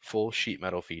 full sheet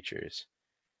metal features,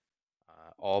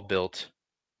 all built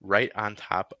right on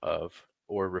top of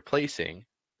or replacing,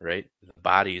 right, the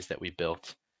bodies that we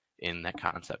built in that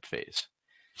concept phase.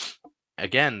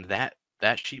 Again, that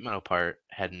sheet metal part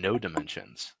had no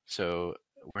dimensions, so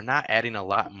we're not adding a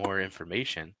lot more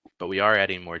information, but we are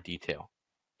adding more detail.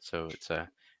 So it's a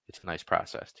nice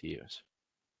process to use.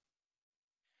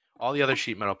 All the other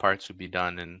sheet metal parts would be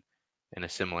done in a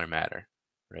similar manner,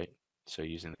 right? So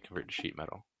using the convert to sheet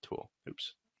metal tool.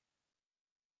 Oops.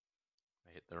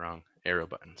 I hit the wrong arrow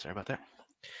button. Sorry about that.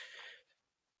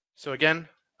 So again,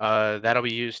 that'll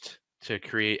be used to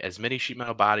create as many sheet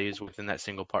metal bodies within that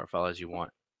single part file as you want.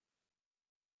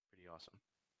 Pretty awesome.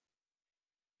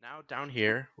 Now down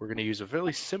here, we're going to use a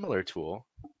really similar tool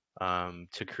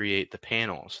to create the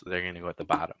panels that are going to go at the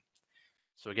bottom.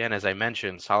 So again, as I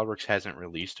mentioned, SOLIDWORKS hasn't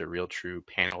released a real true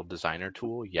panel designer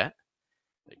tool yet.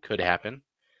 It could happen.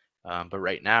 But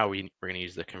right now, we're going to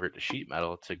use the convert to sheet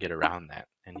metal to get around that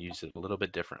and use it a little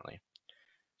bit differently.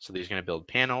 So these are going to build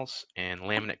panels and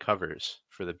laminate covers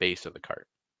for the base of the cart.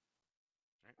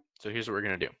 Right. So here's what we're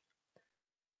going to do.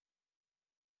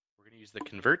 We're going to use the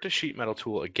convert to sheet metal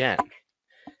tool again,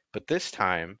 but this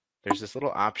time there's this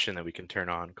little option that we can turn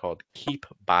on called keep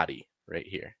body right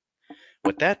here.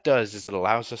 What that does is it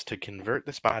allows us to convert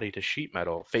this body to sheet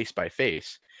metal face by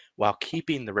face while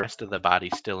keeping the rest of the body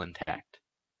still intact.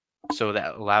 So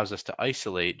that allows us to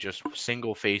isolate just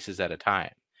single faces at a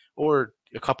time, or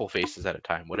a couple faces at a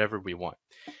time, whatever we want.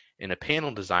 In a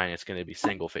panel design, it's going to be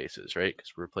single faces, right?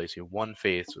 Because we're replacing one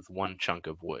face with one chunk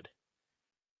of wood,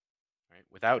 right?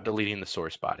 Without deleting the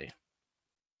source body.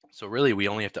 So really, we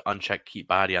only have to uncheck keep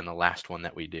body on the last one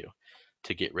that we do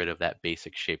to get rid of that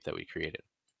basic shape that we created.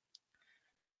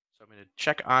 So I'm going to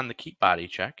check on the keep body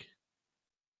check,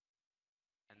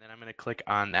 and then I'm going to click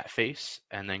on that face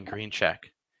and then green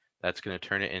check. That's going to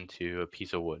turn it into a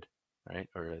piece of wood, right?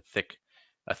 Or a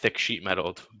thick sheet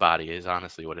metal body is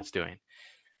honestly what it's doing.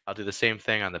 I'll do the same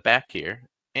thing on the back here.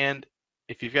 And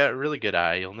if you've got a really good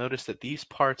eye, you'll notice that these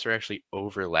parts are actually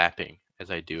overlapping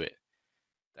as I do it.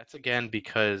 That's again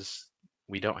because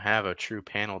we don't have a true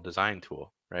panel design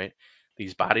tool, right?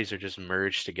 These bodies are just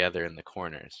merged together in the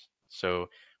corners. So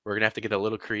we're going to have to get a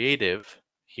little creative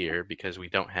here because we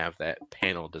don't have that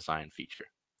panel design feature.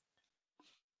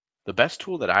 The best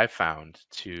tool that I've found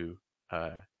to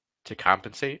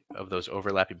compensate of those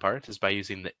overlapping parts is by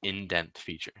using the indent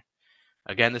feature.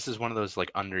 Again, this is one of those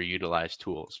like underutilized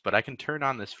tools, but I can turn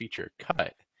on this feature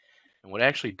cut. And what it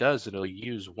actually does, it'll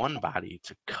use one body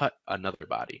to cut another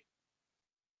body.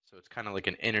 So it's kind of like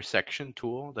an intersection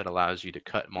tool that allows you to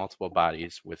cut multiple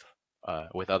bodies with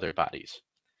other bodies.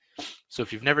 So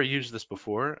if you've never used this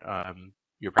before,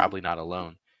 you're probably not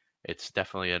alone. It's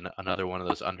definitely another one of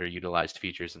those underutilized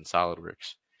features in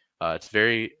SOLIDWORKS. It's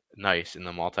very nice in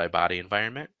the multi-body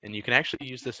environment, and you can actually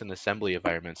use this in assembly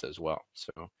environments as well.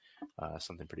 So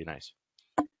something pretty nice.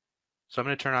 So I'm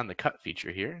going to turn on the cut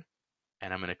feature here,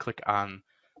 and I'm going to click on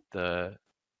the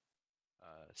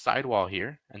sidewall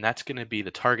here, and that's going to be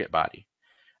the target body.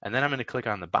 And then I'm going to click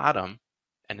on the bottom,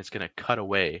 and it's going to cut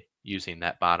away using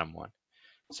that bottom one.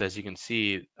 So as you can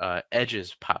see,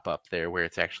 edges pop up there where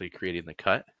it's actually creating the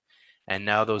cut. And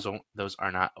now those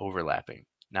are not overlapping.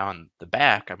 Now on the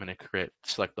back, I'm going to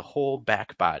select the whole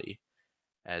back body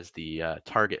as the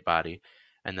target body,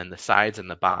 and then the sides and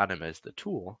the bottom as the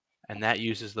tool. And that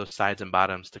uses those sides and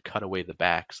bottoms to cut away the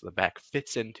back, so the back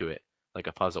fits into it like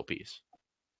a puzzle piece.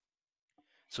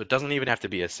 So it doesn't even have to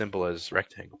be as simple as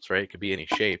rectangles, right? It could be any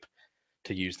shape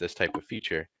to use this type of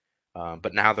feature.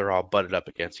 But now they're all butted up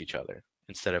against each other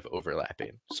instead of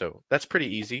overlapping. So that's pretty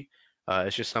easy.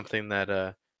 It's just something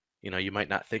that you might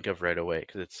not think of right away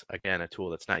because it's, again, a tool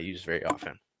that's not used very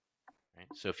often. Right?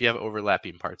 So if you have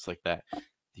overlapping parts like that,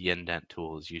 the indent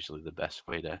tool is usually the best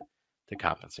way to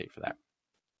compensate for that.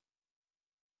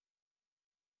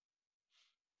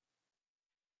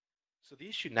 So the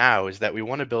issue now is that we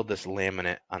want to build this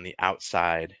laminate on the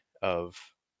outside of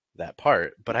that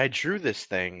part, but I drew this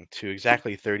thing to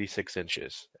exactly 36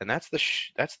 inches, and that's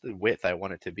the width I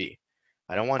want it to be.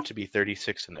 I don't want it to be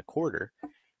 36 1/4.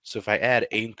 So if I add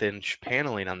 1/8 inch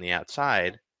paneling on the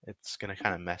outside, it's going to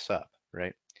kind of mess up,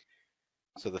 right?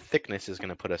 So the thickness is going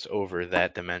to put us over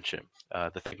that dimension,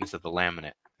 the thickness of the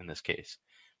laminate in this case.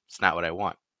 It's not what I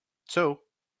want. So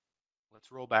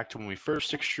let's roll back to when we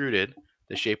first extruded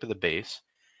the shape of the base.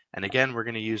 And again, we're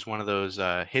going to use one of those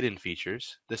hidden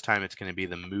features. This time it's going to be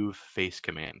the move face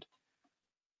command.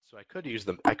 So I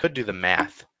could do the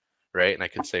math, right? And I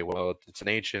could say, well, it's an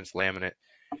ancient laminate.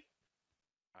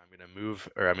 I'm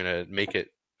going to make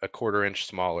it 1/4 inch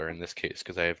smaller in this case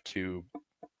because I have two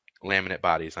laminate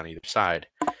bodies on either side.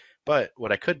 But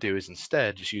what I could do is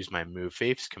instead just use my move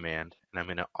face command, and I'm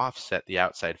going to offset the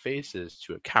outside faces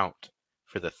to account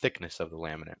for the thickness of the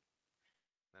laminate.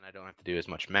 Then I don't have to do as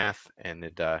much math, and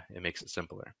it makes it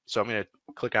simpler. So I'm going to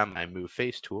click on my move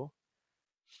face tool.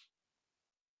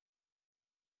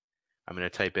 I'm going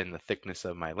to type in the thickness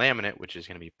of my laminate, which is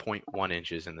going to be 0.1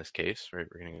 inches in this case. Right?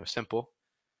 We're going to go simple.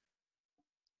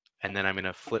 And then I'm going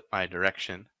to flip my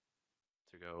direction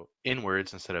to go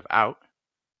inwards instead of out.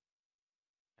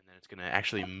 And then it's going to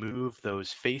actually move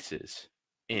those faces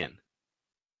in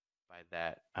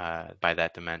by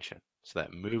that dimension. So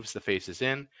that moves the faces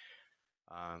in.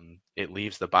 It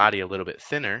leaves the body a little bit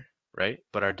thinner, right?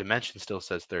 But our dimension still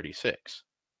says 36.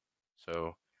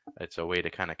 So it's a way to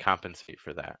kind of compensate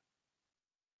for that.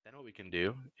 Then what we can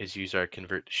do is use our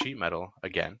convert to sheet metal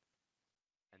again.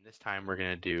 And this time we're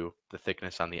going to do the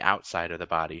thickness on the outside of the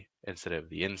body instead of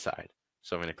the inside.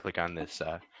 So I'm going to click on this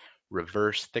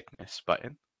reverse thickness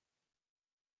button.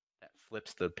 That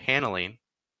flips the paneling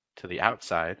to the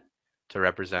outside to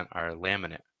represent our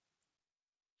laminate.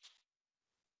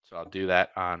 So I'll do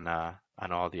that on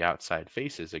all the outside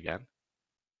faces again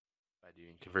by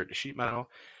doing convert to sheet metal,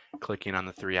 clicking on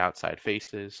the 3 outside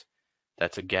faces.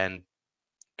 That's again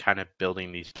kind of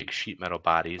building these big sheet metal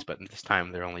bodies, but this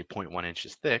time they're only 0.1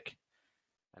 inches thick.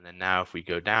 And then now if we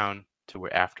go down to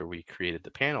where after we created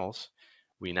the panels,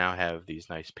 we now have these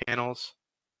nice panels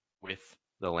with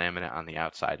the laminate on the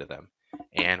outside of them.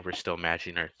 And we're still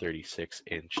matching our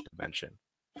 36-inch dimension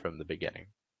from the beginning.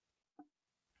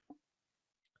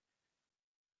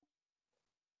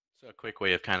 So a quick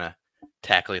way of kind of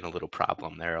tackling a little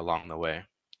problem there along the way,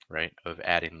 right, of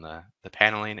adding the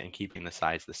paneling and keeping the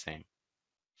size the same.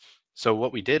 So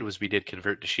what we did was we did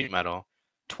convert to sheet metal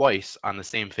twice on the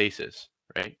same faces,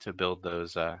 right, to build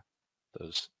those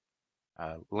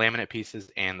laminate pieces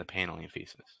and the paneling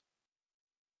pieces.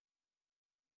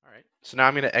 All right, so now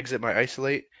I'm going to exit my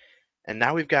isolate, and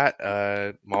now we've got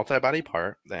a multi-body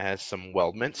part that has some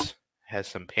weldments, has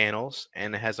some panels,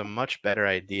 and it has a much better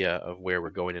idea of where we're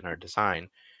going in our design.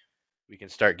 We can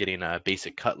start getting a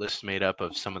basic cut list made up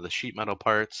of some of the sheet metal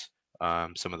parts,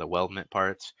 some of the weldment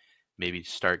parts, maybe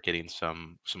start getting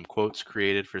some quotes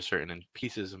created for certain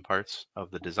pieces and parts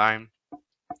of the design.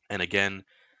 And again,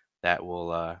 that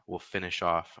will finish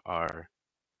off our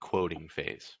quoting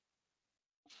phase.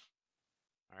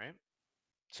 All right.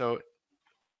 So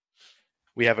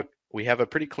we have a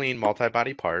pretty clean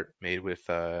multi-body part made with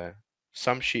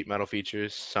some sheet metal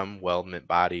features, some weldment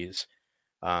bodies.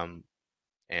 And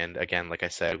again, like I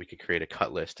said, we could create a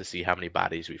cut list to see how many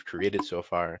bodies we've created so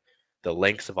far, the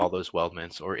lengths of all those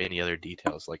weldments, or any other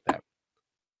details like that.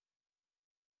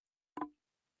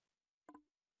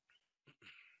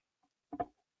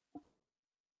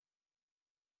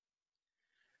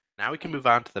 Now we can move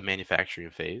on to the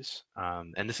manufacturing phase.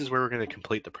 And this is where we're going to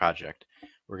complete the project.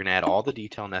 We're going to add all the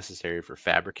detail necessary for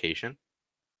fabrication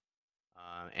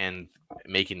and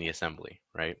making the assembly,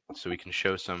 right? So we can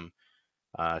show some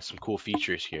cool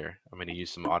features here. I'm going to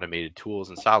use some automated tools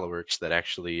in SOLIDWORKS that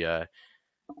actually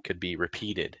could be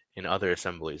repeated in other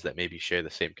assemblies that maybe share the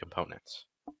same components.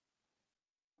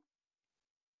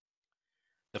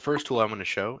 The first tool I'm going to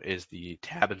show is the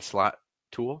tab and slot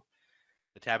tool.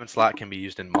 The tab and slot can be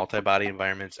used in multi-body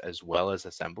environments as well as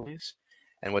assemblies.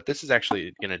 And what this is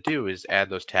actually going to do is add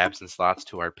those tabs and slots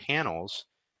to our panels.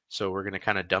 So we're going to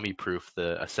kind of dummy proof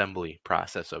the assembly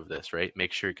process of this, right?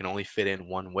 Make sure it can only fit in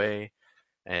one way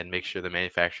and make sure the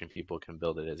manufacturing people can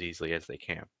build it as easily as they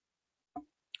can.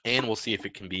 And we'll see if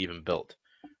it can be even built,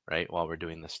 right, while we're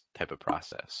doing this type of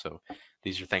process. So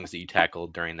these are things that you tackle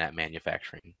during that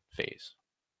manufacturing phase.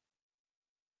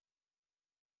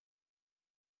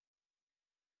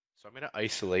 So I'm going to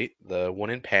isolate the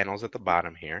wooden panels at the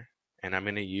bottom here, and I'm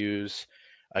going to use,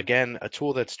 again, a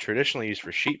tool that's traditionally used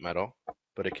for sheet metal,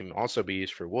 but it can also be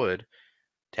used for wood,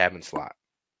 tab and slot,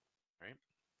 right?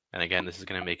 And again, this is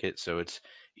going to make it so it's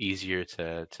easier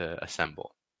to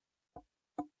assemble.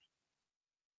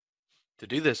 To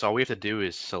do this, all we have to do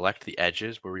is select the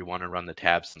edges where we want to run the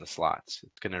tabs and the slots.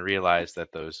 It's going to realize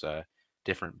that those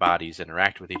different bodies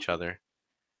interact with each other,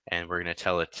 and we're going to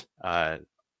tell it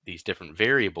these different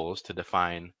variables to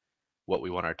define what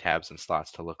we want our tabs and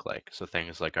slots to look like. So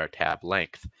things like our tab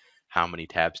length. How many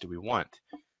tabs do we want?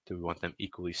 Do we want them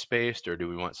equally spaced, or do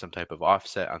we want some type of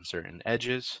offset on certain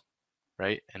edges,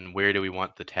 right? And where do we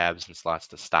want the tabs and slots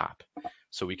to stop?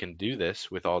 So we can do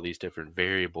this with all these different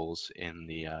variables in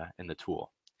the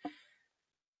tool.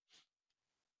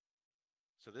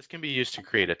 So this can be used to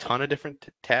create a ton of different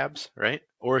tabs, right?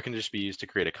 Or it can just be used to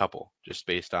create a couple, just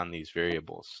based on these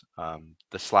variables.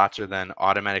 The slots are then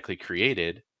automatically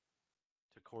created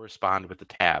to correspond with the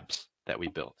tabs that we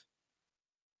built.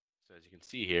 So as you can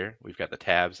see here, we've got the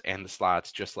tabs and the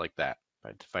slots just like that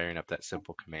by firing up that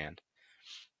simple command.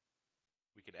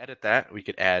 We could edit that. We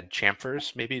could add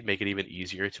chamfers, maybe make it even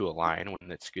easier to align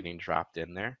when it's getting dropped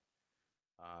in there.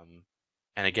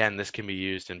 And again, this can be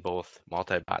used in both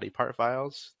multi-body part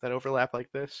files that overlap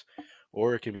like this,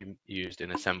 or it can be used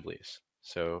in assemblies.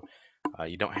 So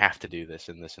you don't have to do this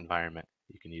in this environment.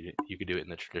 You can do it in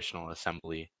the traditional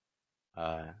assembly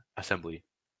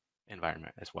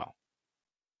environment as well.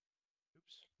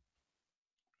 Oops.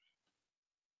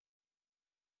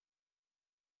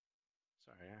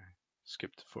 Sorry, I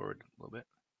skipped forward a little bit.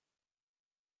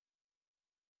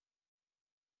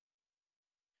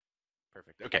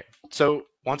 Perfect. Okay, so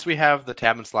once we have the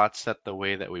tab and slots set the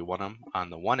way that we want them on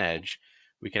the one edge,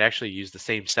 we can actually use the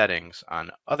same settings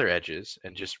on other edges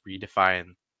and just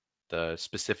redefine the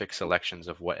specific selections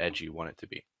of what edge you want it to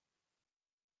be.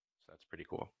 So that's pretty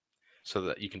cool. So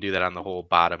that you can do that on the whole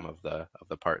bottom of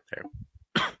the part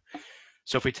there.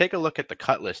 So if we take a look at the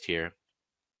cut list here,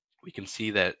 we can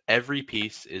see that every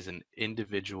piece is an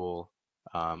individual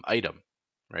item,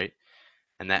 right?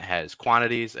 And that has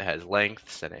quantities, it has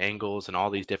lengths and angles and all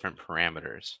these different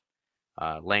parameters.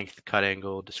 Length, cut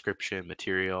angle, description,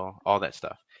 material, all that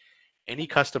stuff. Any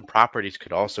custom properties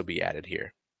could also be added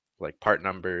here, like part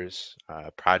numbers,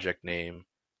 project name,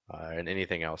 and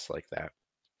anything else like that.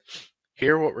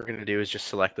 Here, what we're going to do is just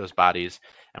select those bodies,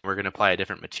 and we're going to apply a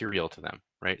different material to them,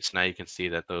 right? So now you can see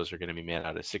that those are going to be made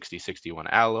out of 6061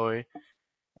 alloy,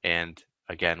 and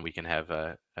again, we can have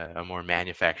a more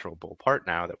manufacturable part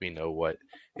now that we know what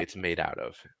it's made out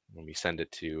of when we send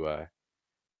it to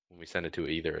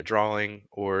either a drawing,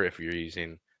 or if you're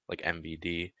using like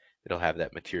MVD, it'll have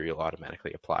that material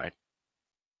automatically applied.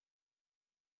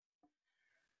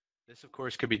 This, of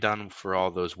course, could be done for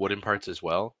all those wooden parts as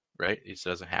well, right? It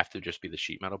doesn't have to just be the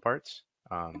sheet metal parts.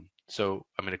 So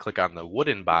I'm going to click on the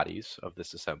wooden bodies of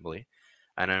this assembly,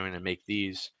 and I'm going to make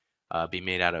these be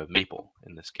made out of maple.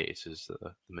 In this case, is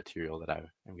the material that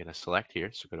I'm going to select here.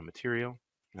 So go to material,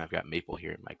 and I've got maple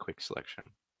here in my quick selection.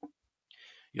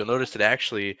 You'll notice it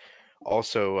actually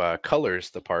also colors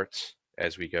the parts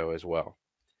as we go as well.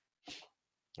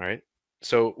 All right.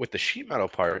 So with the sheet metal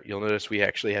part, you'll notice we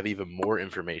actually have even more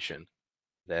information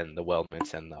than the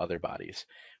weldments and the other bodies.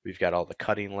 We've got all the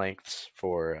cutting lengths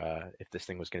for if this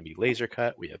thing was going to be laser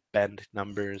cut. We have bend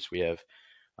numbers. We have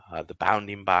the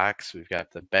bounding box. We've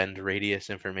got the bend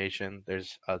radius information.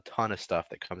 There's a ton of stuff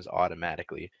that comes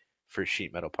automatically for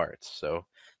sheet metal parts. So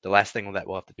the last thing that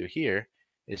we'll have to do here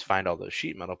is find all those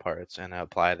sheet metal parts and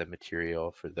apply the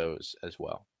material for those as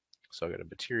well. So I'll go to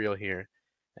material here,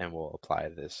 and we'll apply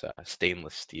this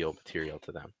stainless steel material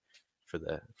to them for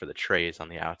the trays on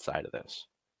the outside of this.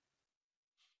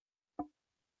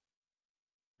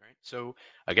 Right. So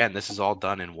again, this is all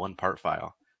done in one part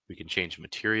file. We can change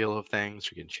material of things.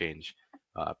 We can change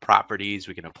properties.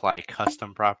 We can apply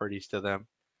custom properties to them.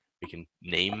 We can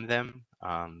name them.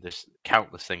 There's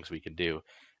countless things we can do.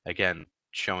 Again,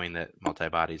 showing that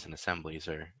multi-bodies and assemblies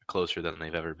are closer than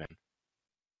they've ever been.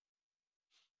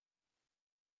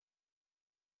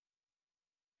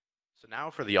 So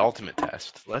now for the ultimate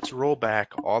test, let's roll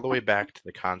back all the way back to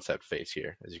the concept phase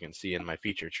here, as you can see in my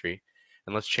feature tree,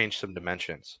 and let's change some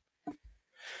dimensions.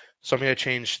 So I'm going to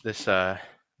change this, the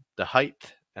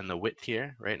height and the width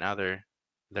here. Right now they're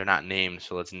not named,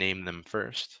 so let's name them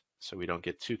first so we don't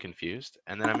get too confused.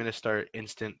 And then I'm going to start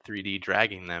instant 3D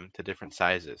dragging them to different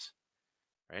sizes.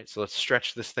 Right, so let's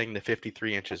stretch this thing to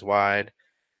 53 inches wide.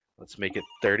 Let's make it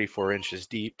 34 inches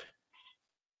deep.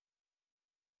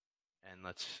 And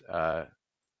let's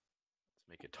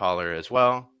make it taller as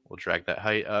well. We'll drag that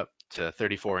height up to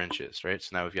 34 inches, right?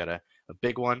 So now we've got a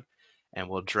big one, and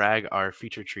we'll drag our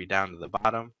feature tree down to the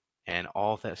bottom, and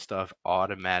all that stuff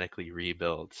automatically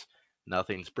rebuilds.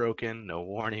 Nothing's broken, no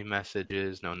warning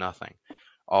messages, no nothing.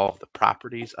 All of the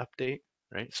properties update,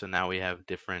 right? So now we have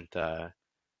different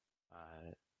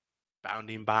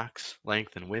bounding box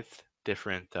length and width,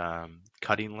 different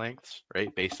cutting lengths,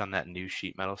 right, based on that new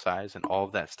sheet metal size, and all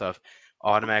of that stuff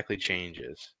automatically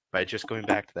changes by just going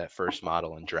back to that first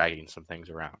model and dragging some things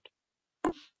around.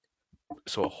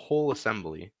 So a whole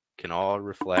assembly can all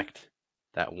reflect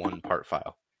that one part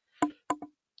file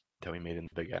that we made in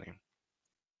the beginning.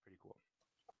 Pretty cool.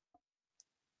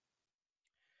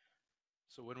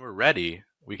 So when we're ready,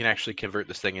 we can actually convert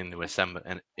this thing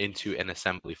into an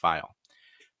assembly file.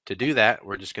 To do that,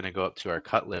 we're just going to go up to our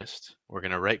cut list. We're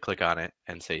going to right click on it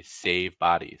and say Save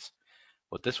Bodies.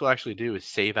 What this will actually do is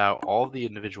save out all the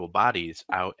individual bodies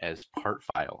out as part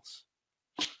files.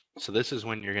 So this is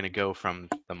when you're going to go from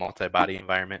the multi-body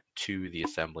environment to the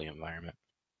assembly environment.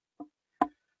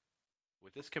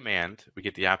 With this command, we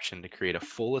get the option to create a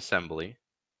full assembly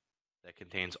that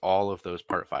contains all of those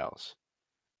part files.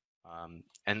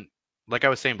 And like I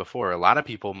was saying before, a lot of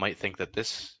people might think that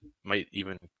this might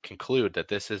even conclude that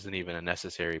this isn't even a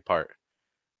necessary part,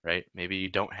 right? Maybe you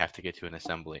don't have to get to an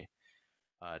assembly.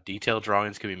 Detailed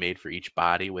drawings can be made for each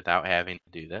body without having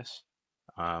to do this.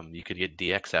 You could get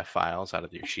DXF files out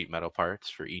of your sheet metal parts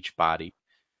for each body.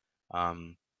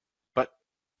 But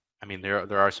I mean,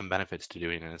 there are some benefits to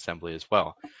doing an assembly as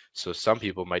well. So some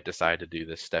people might decide to do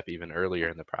this step even earlier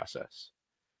in the process,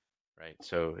 right?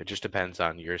 So it just depends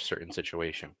on your certain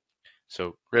situation.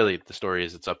 So really, the story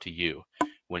is it's up to you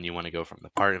when you want to go from the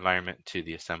part environment to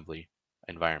the assembly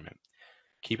environment.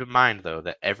 Keep in mind, though,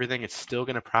 that everything is still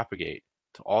going to propagate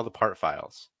to all the part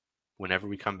files whenever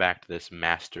we come back to this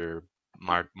master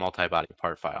multi-body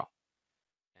part file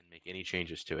and make any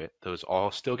changes to it. Those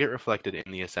all still get reflected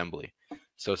in the assembly.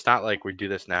 So it's not like we do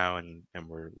this now and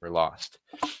we're lost.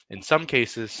 In some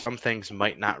cases, some things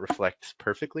might not reflect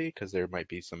perfectly because there might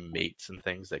be some mates and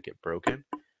things that get broken,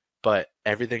 but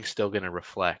everything's still going to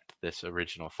reflect this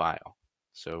original file.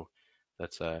 So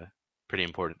that's pretty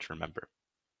important to remember.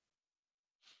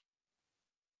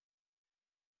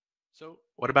 So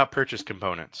what about purchase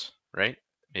components, right?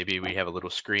 Maybe we have a little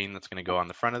screen that's going to go on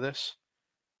the front of this,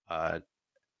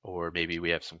 or maybe we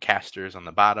have some casters on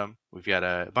the bottom. We've got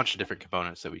a bunch of different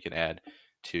components that we can add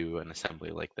to an assembly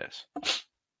like this.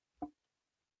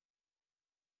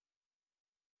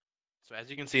 So as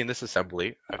you can see in this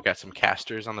assembly, I've got some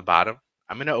casters on the bottom.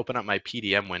 I'm going to open up my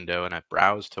PDM window and I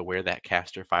browse to where that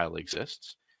caster file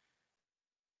exists.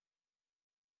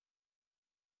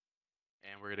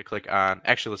 And we're going to click on,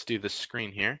 actually, let's do this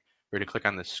screen here. We're going to click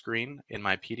on the screen in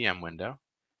my PDM window.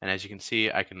 And as you can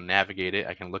see, I can navigate it.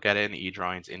 I can look at it in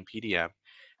eDrawings in PDM,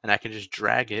 and I can just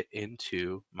drag it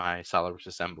into my SOLIDWORKS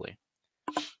assembly.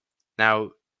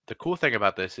 Now, the cool thing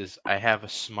about this is I have a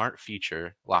smart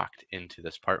feature locked into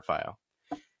this part file.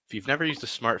 If you've never used a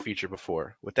smart feature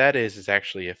before, what that is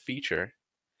actually a feature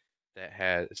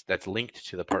that's linked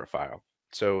to the part file.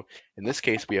 So in this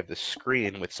case, we have the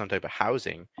screen with some type of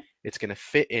housing. It's going to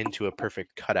fit into a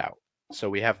perfect cutout. So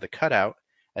we have the cutout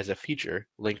as a feature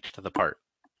linked to the part.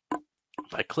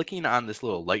 By clicking on this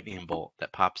little lightning bolt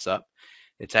that pops up,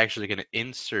 it's actually going to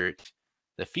insert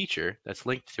the feature that's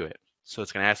linked to it. So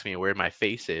it's going to ask me where my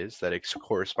face is that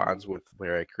corresponds with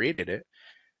where I created it.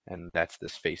 And that's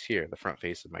this face here, the front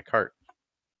face of my cart.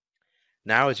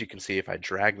 Now, as you can see, if I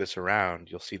drag this around,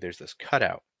 you'll see there's this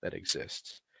cutout that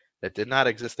exists that did not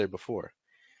exist there before.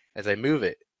 As I move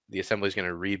it, the assembly is going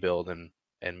to rebuild and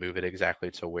move it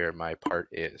exactly to where my part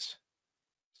is.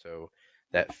 So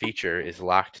that feature is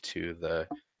locked to the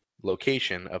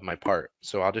location of my part.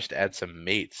 So I'll just add some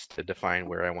mates to define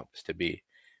where I want this to be.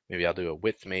 Maybe I'll do a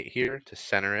width mate here to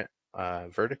center it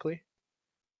vertically.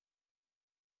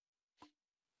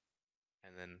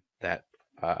 And then that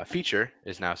feature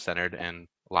is now centered and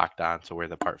locked on to where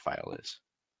the part file is.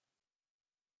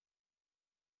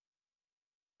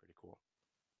 Pretty cool.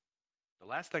 The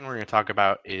last thing we're going to talk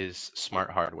about is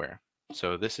smart hardware.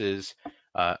 So this is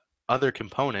other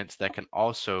components that can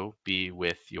also be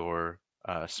with your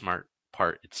smart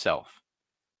part itself.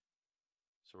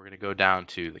 So we're going to go down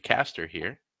to the caster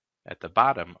here at the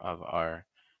bottom of our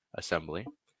assembly.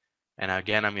 And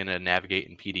again, I'm going to navigate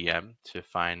in PDM to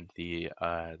find the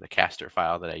caster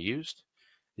file that I used.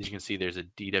 As you can see, there's a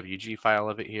DWG file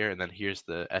of it here, and then here's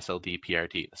the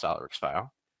SLD-PRT, the SOLIDWORKS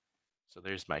file. So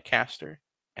there's my caster,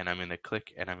 and I'm going to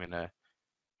click and I'm going to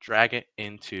drag it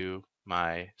into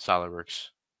my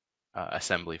SOLIDWORKS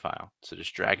assembly file. So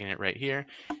just dragging it right here,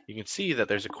 you can see that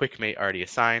there's a quick mate already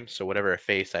assigned. So whatever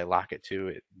face I lock it to,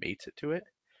 it mates it to it.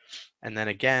 And then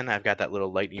again, I've got that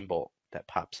little lightning bolt that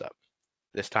pops up.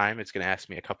 This time it's going to ask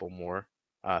me a couple more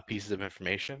pieces of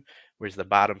information. Where's the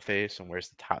bottom face and where's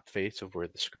the top face of where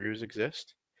the screws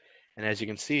exist? And as you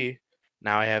can see,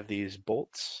 now I have these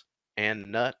bolts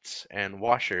and nuts and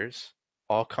washers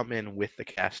all come in with the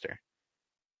caster.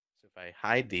 So if I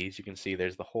hide these, you can see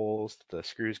there's the holes that the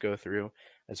screws go through,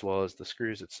 as well as the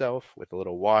screws itself with a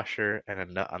little washer and a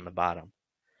nut on the bottom.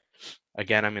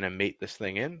 Again, I'm going to mate this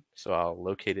thing in, so I'll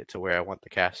locate it to where I want the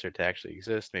caster to actually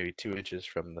exist, maybe 2 inches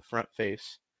from the front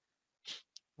face.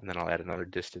 And then I'll add another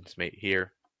distance mate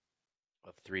here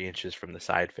of 3 inches from the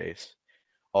side face.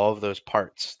 All of those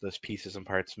parts, those pieces and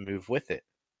parts move with it.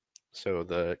 So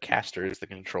the caster is the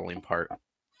controlling part.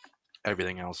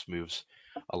 Everything else moves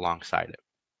alongside it.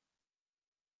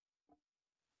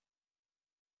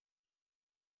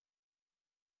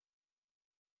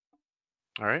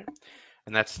 All right.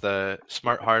 And that's the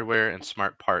smart hardware and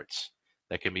smart parts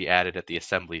that can be added at the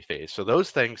assembly phase. So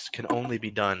those things can only be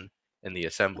done in the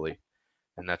assembly,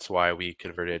 and that's why we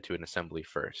converted it to an assembly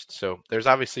first. So there's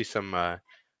obviously some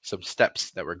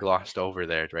steps that were glossed over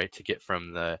there, right? To get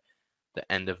from the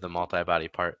end of the multi-body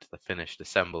part to the finished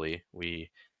assembly, we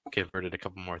converted a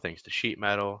couple more things to sheet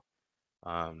metal,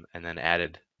 and then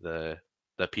added the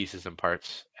pieces and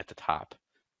parts at the top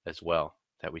as well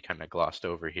that we kind of glossed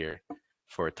over here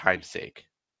for time's sake.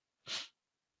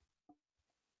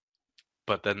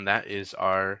 But then that is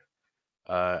our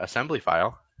assembly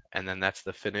file, and then that's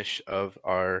the finish of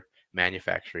our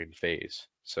manufacturing phase.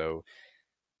 So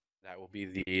that will be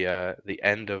the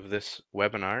end of this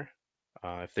webinar.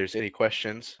 If there's any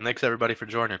questions, thanks everybody for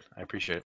joining. I appreciate it.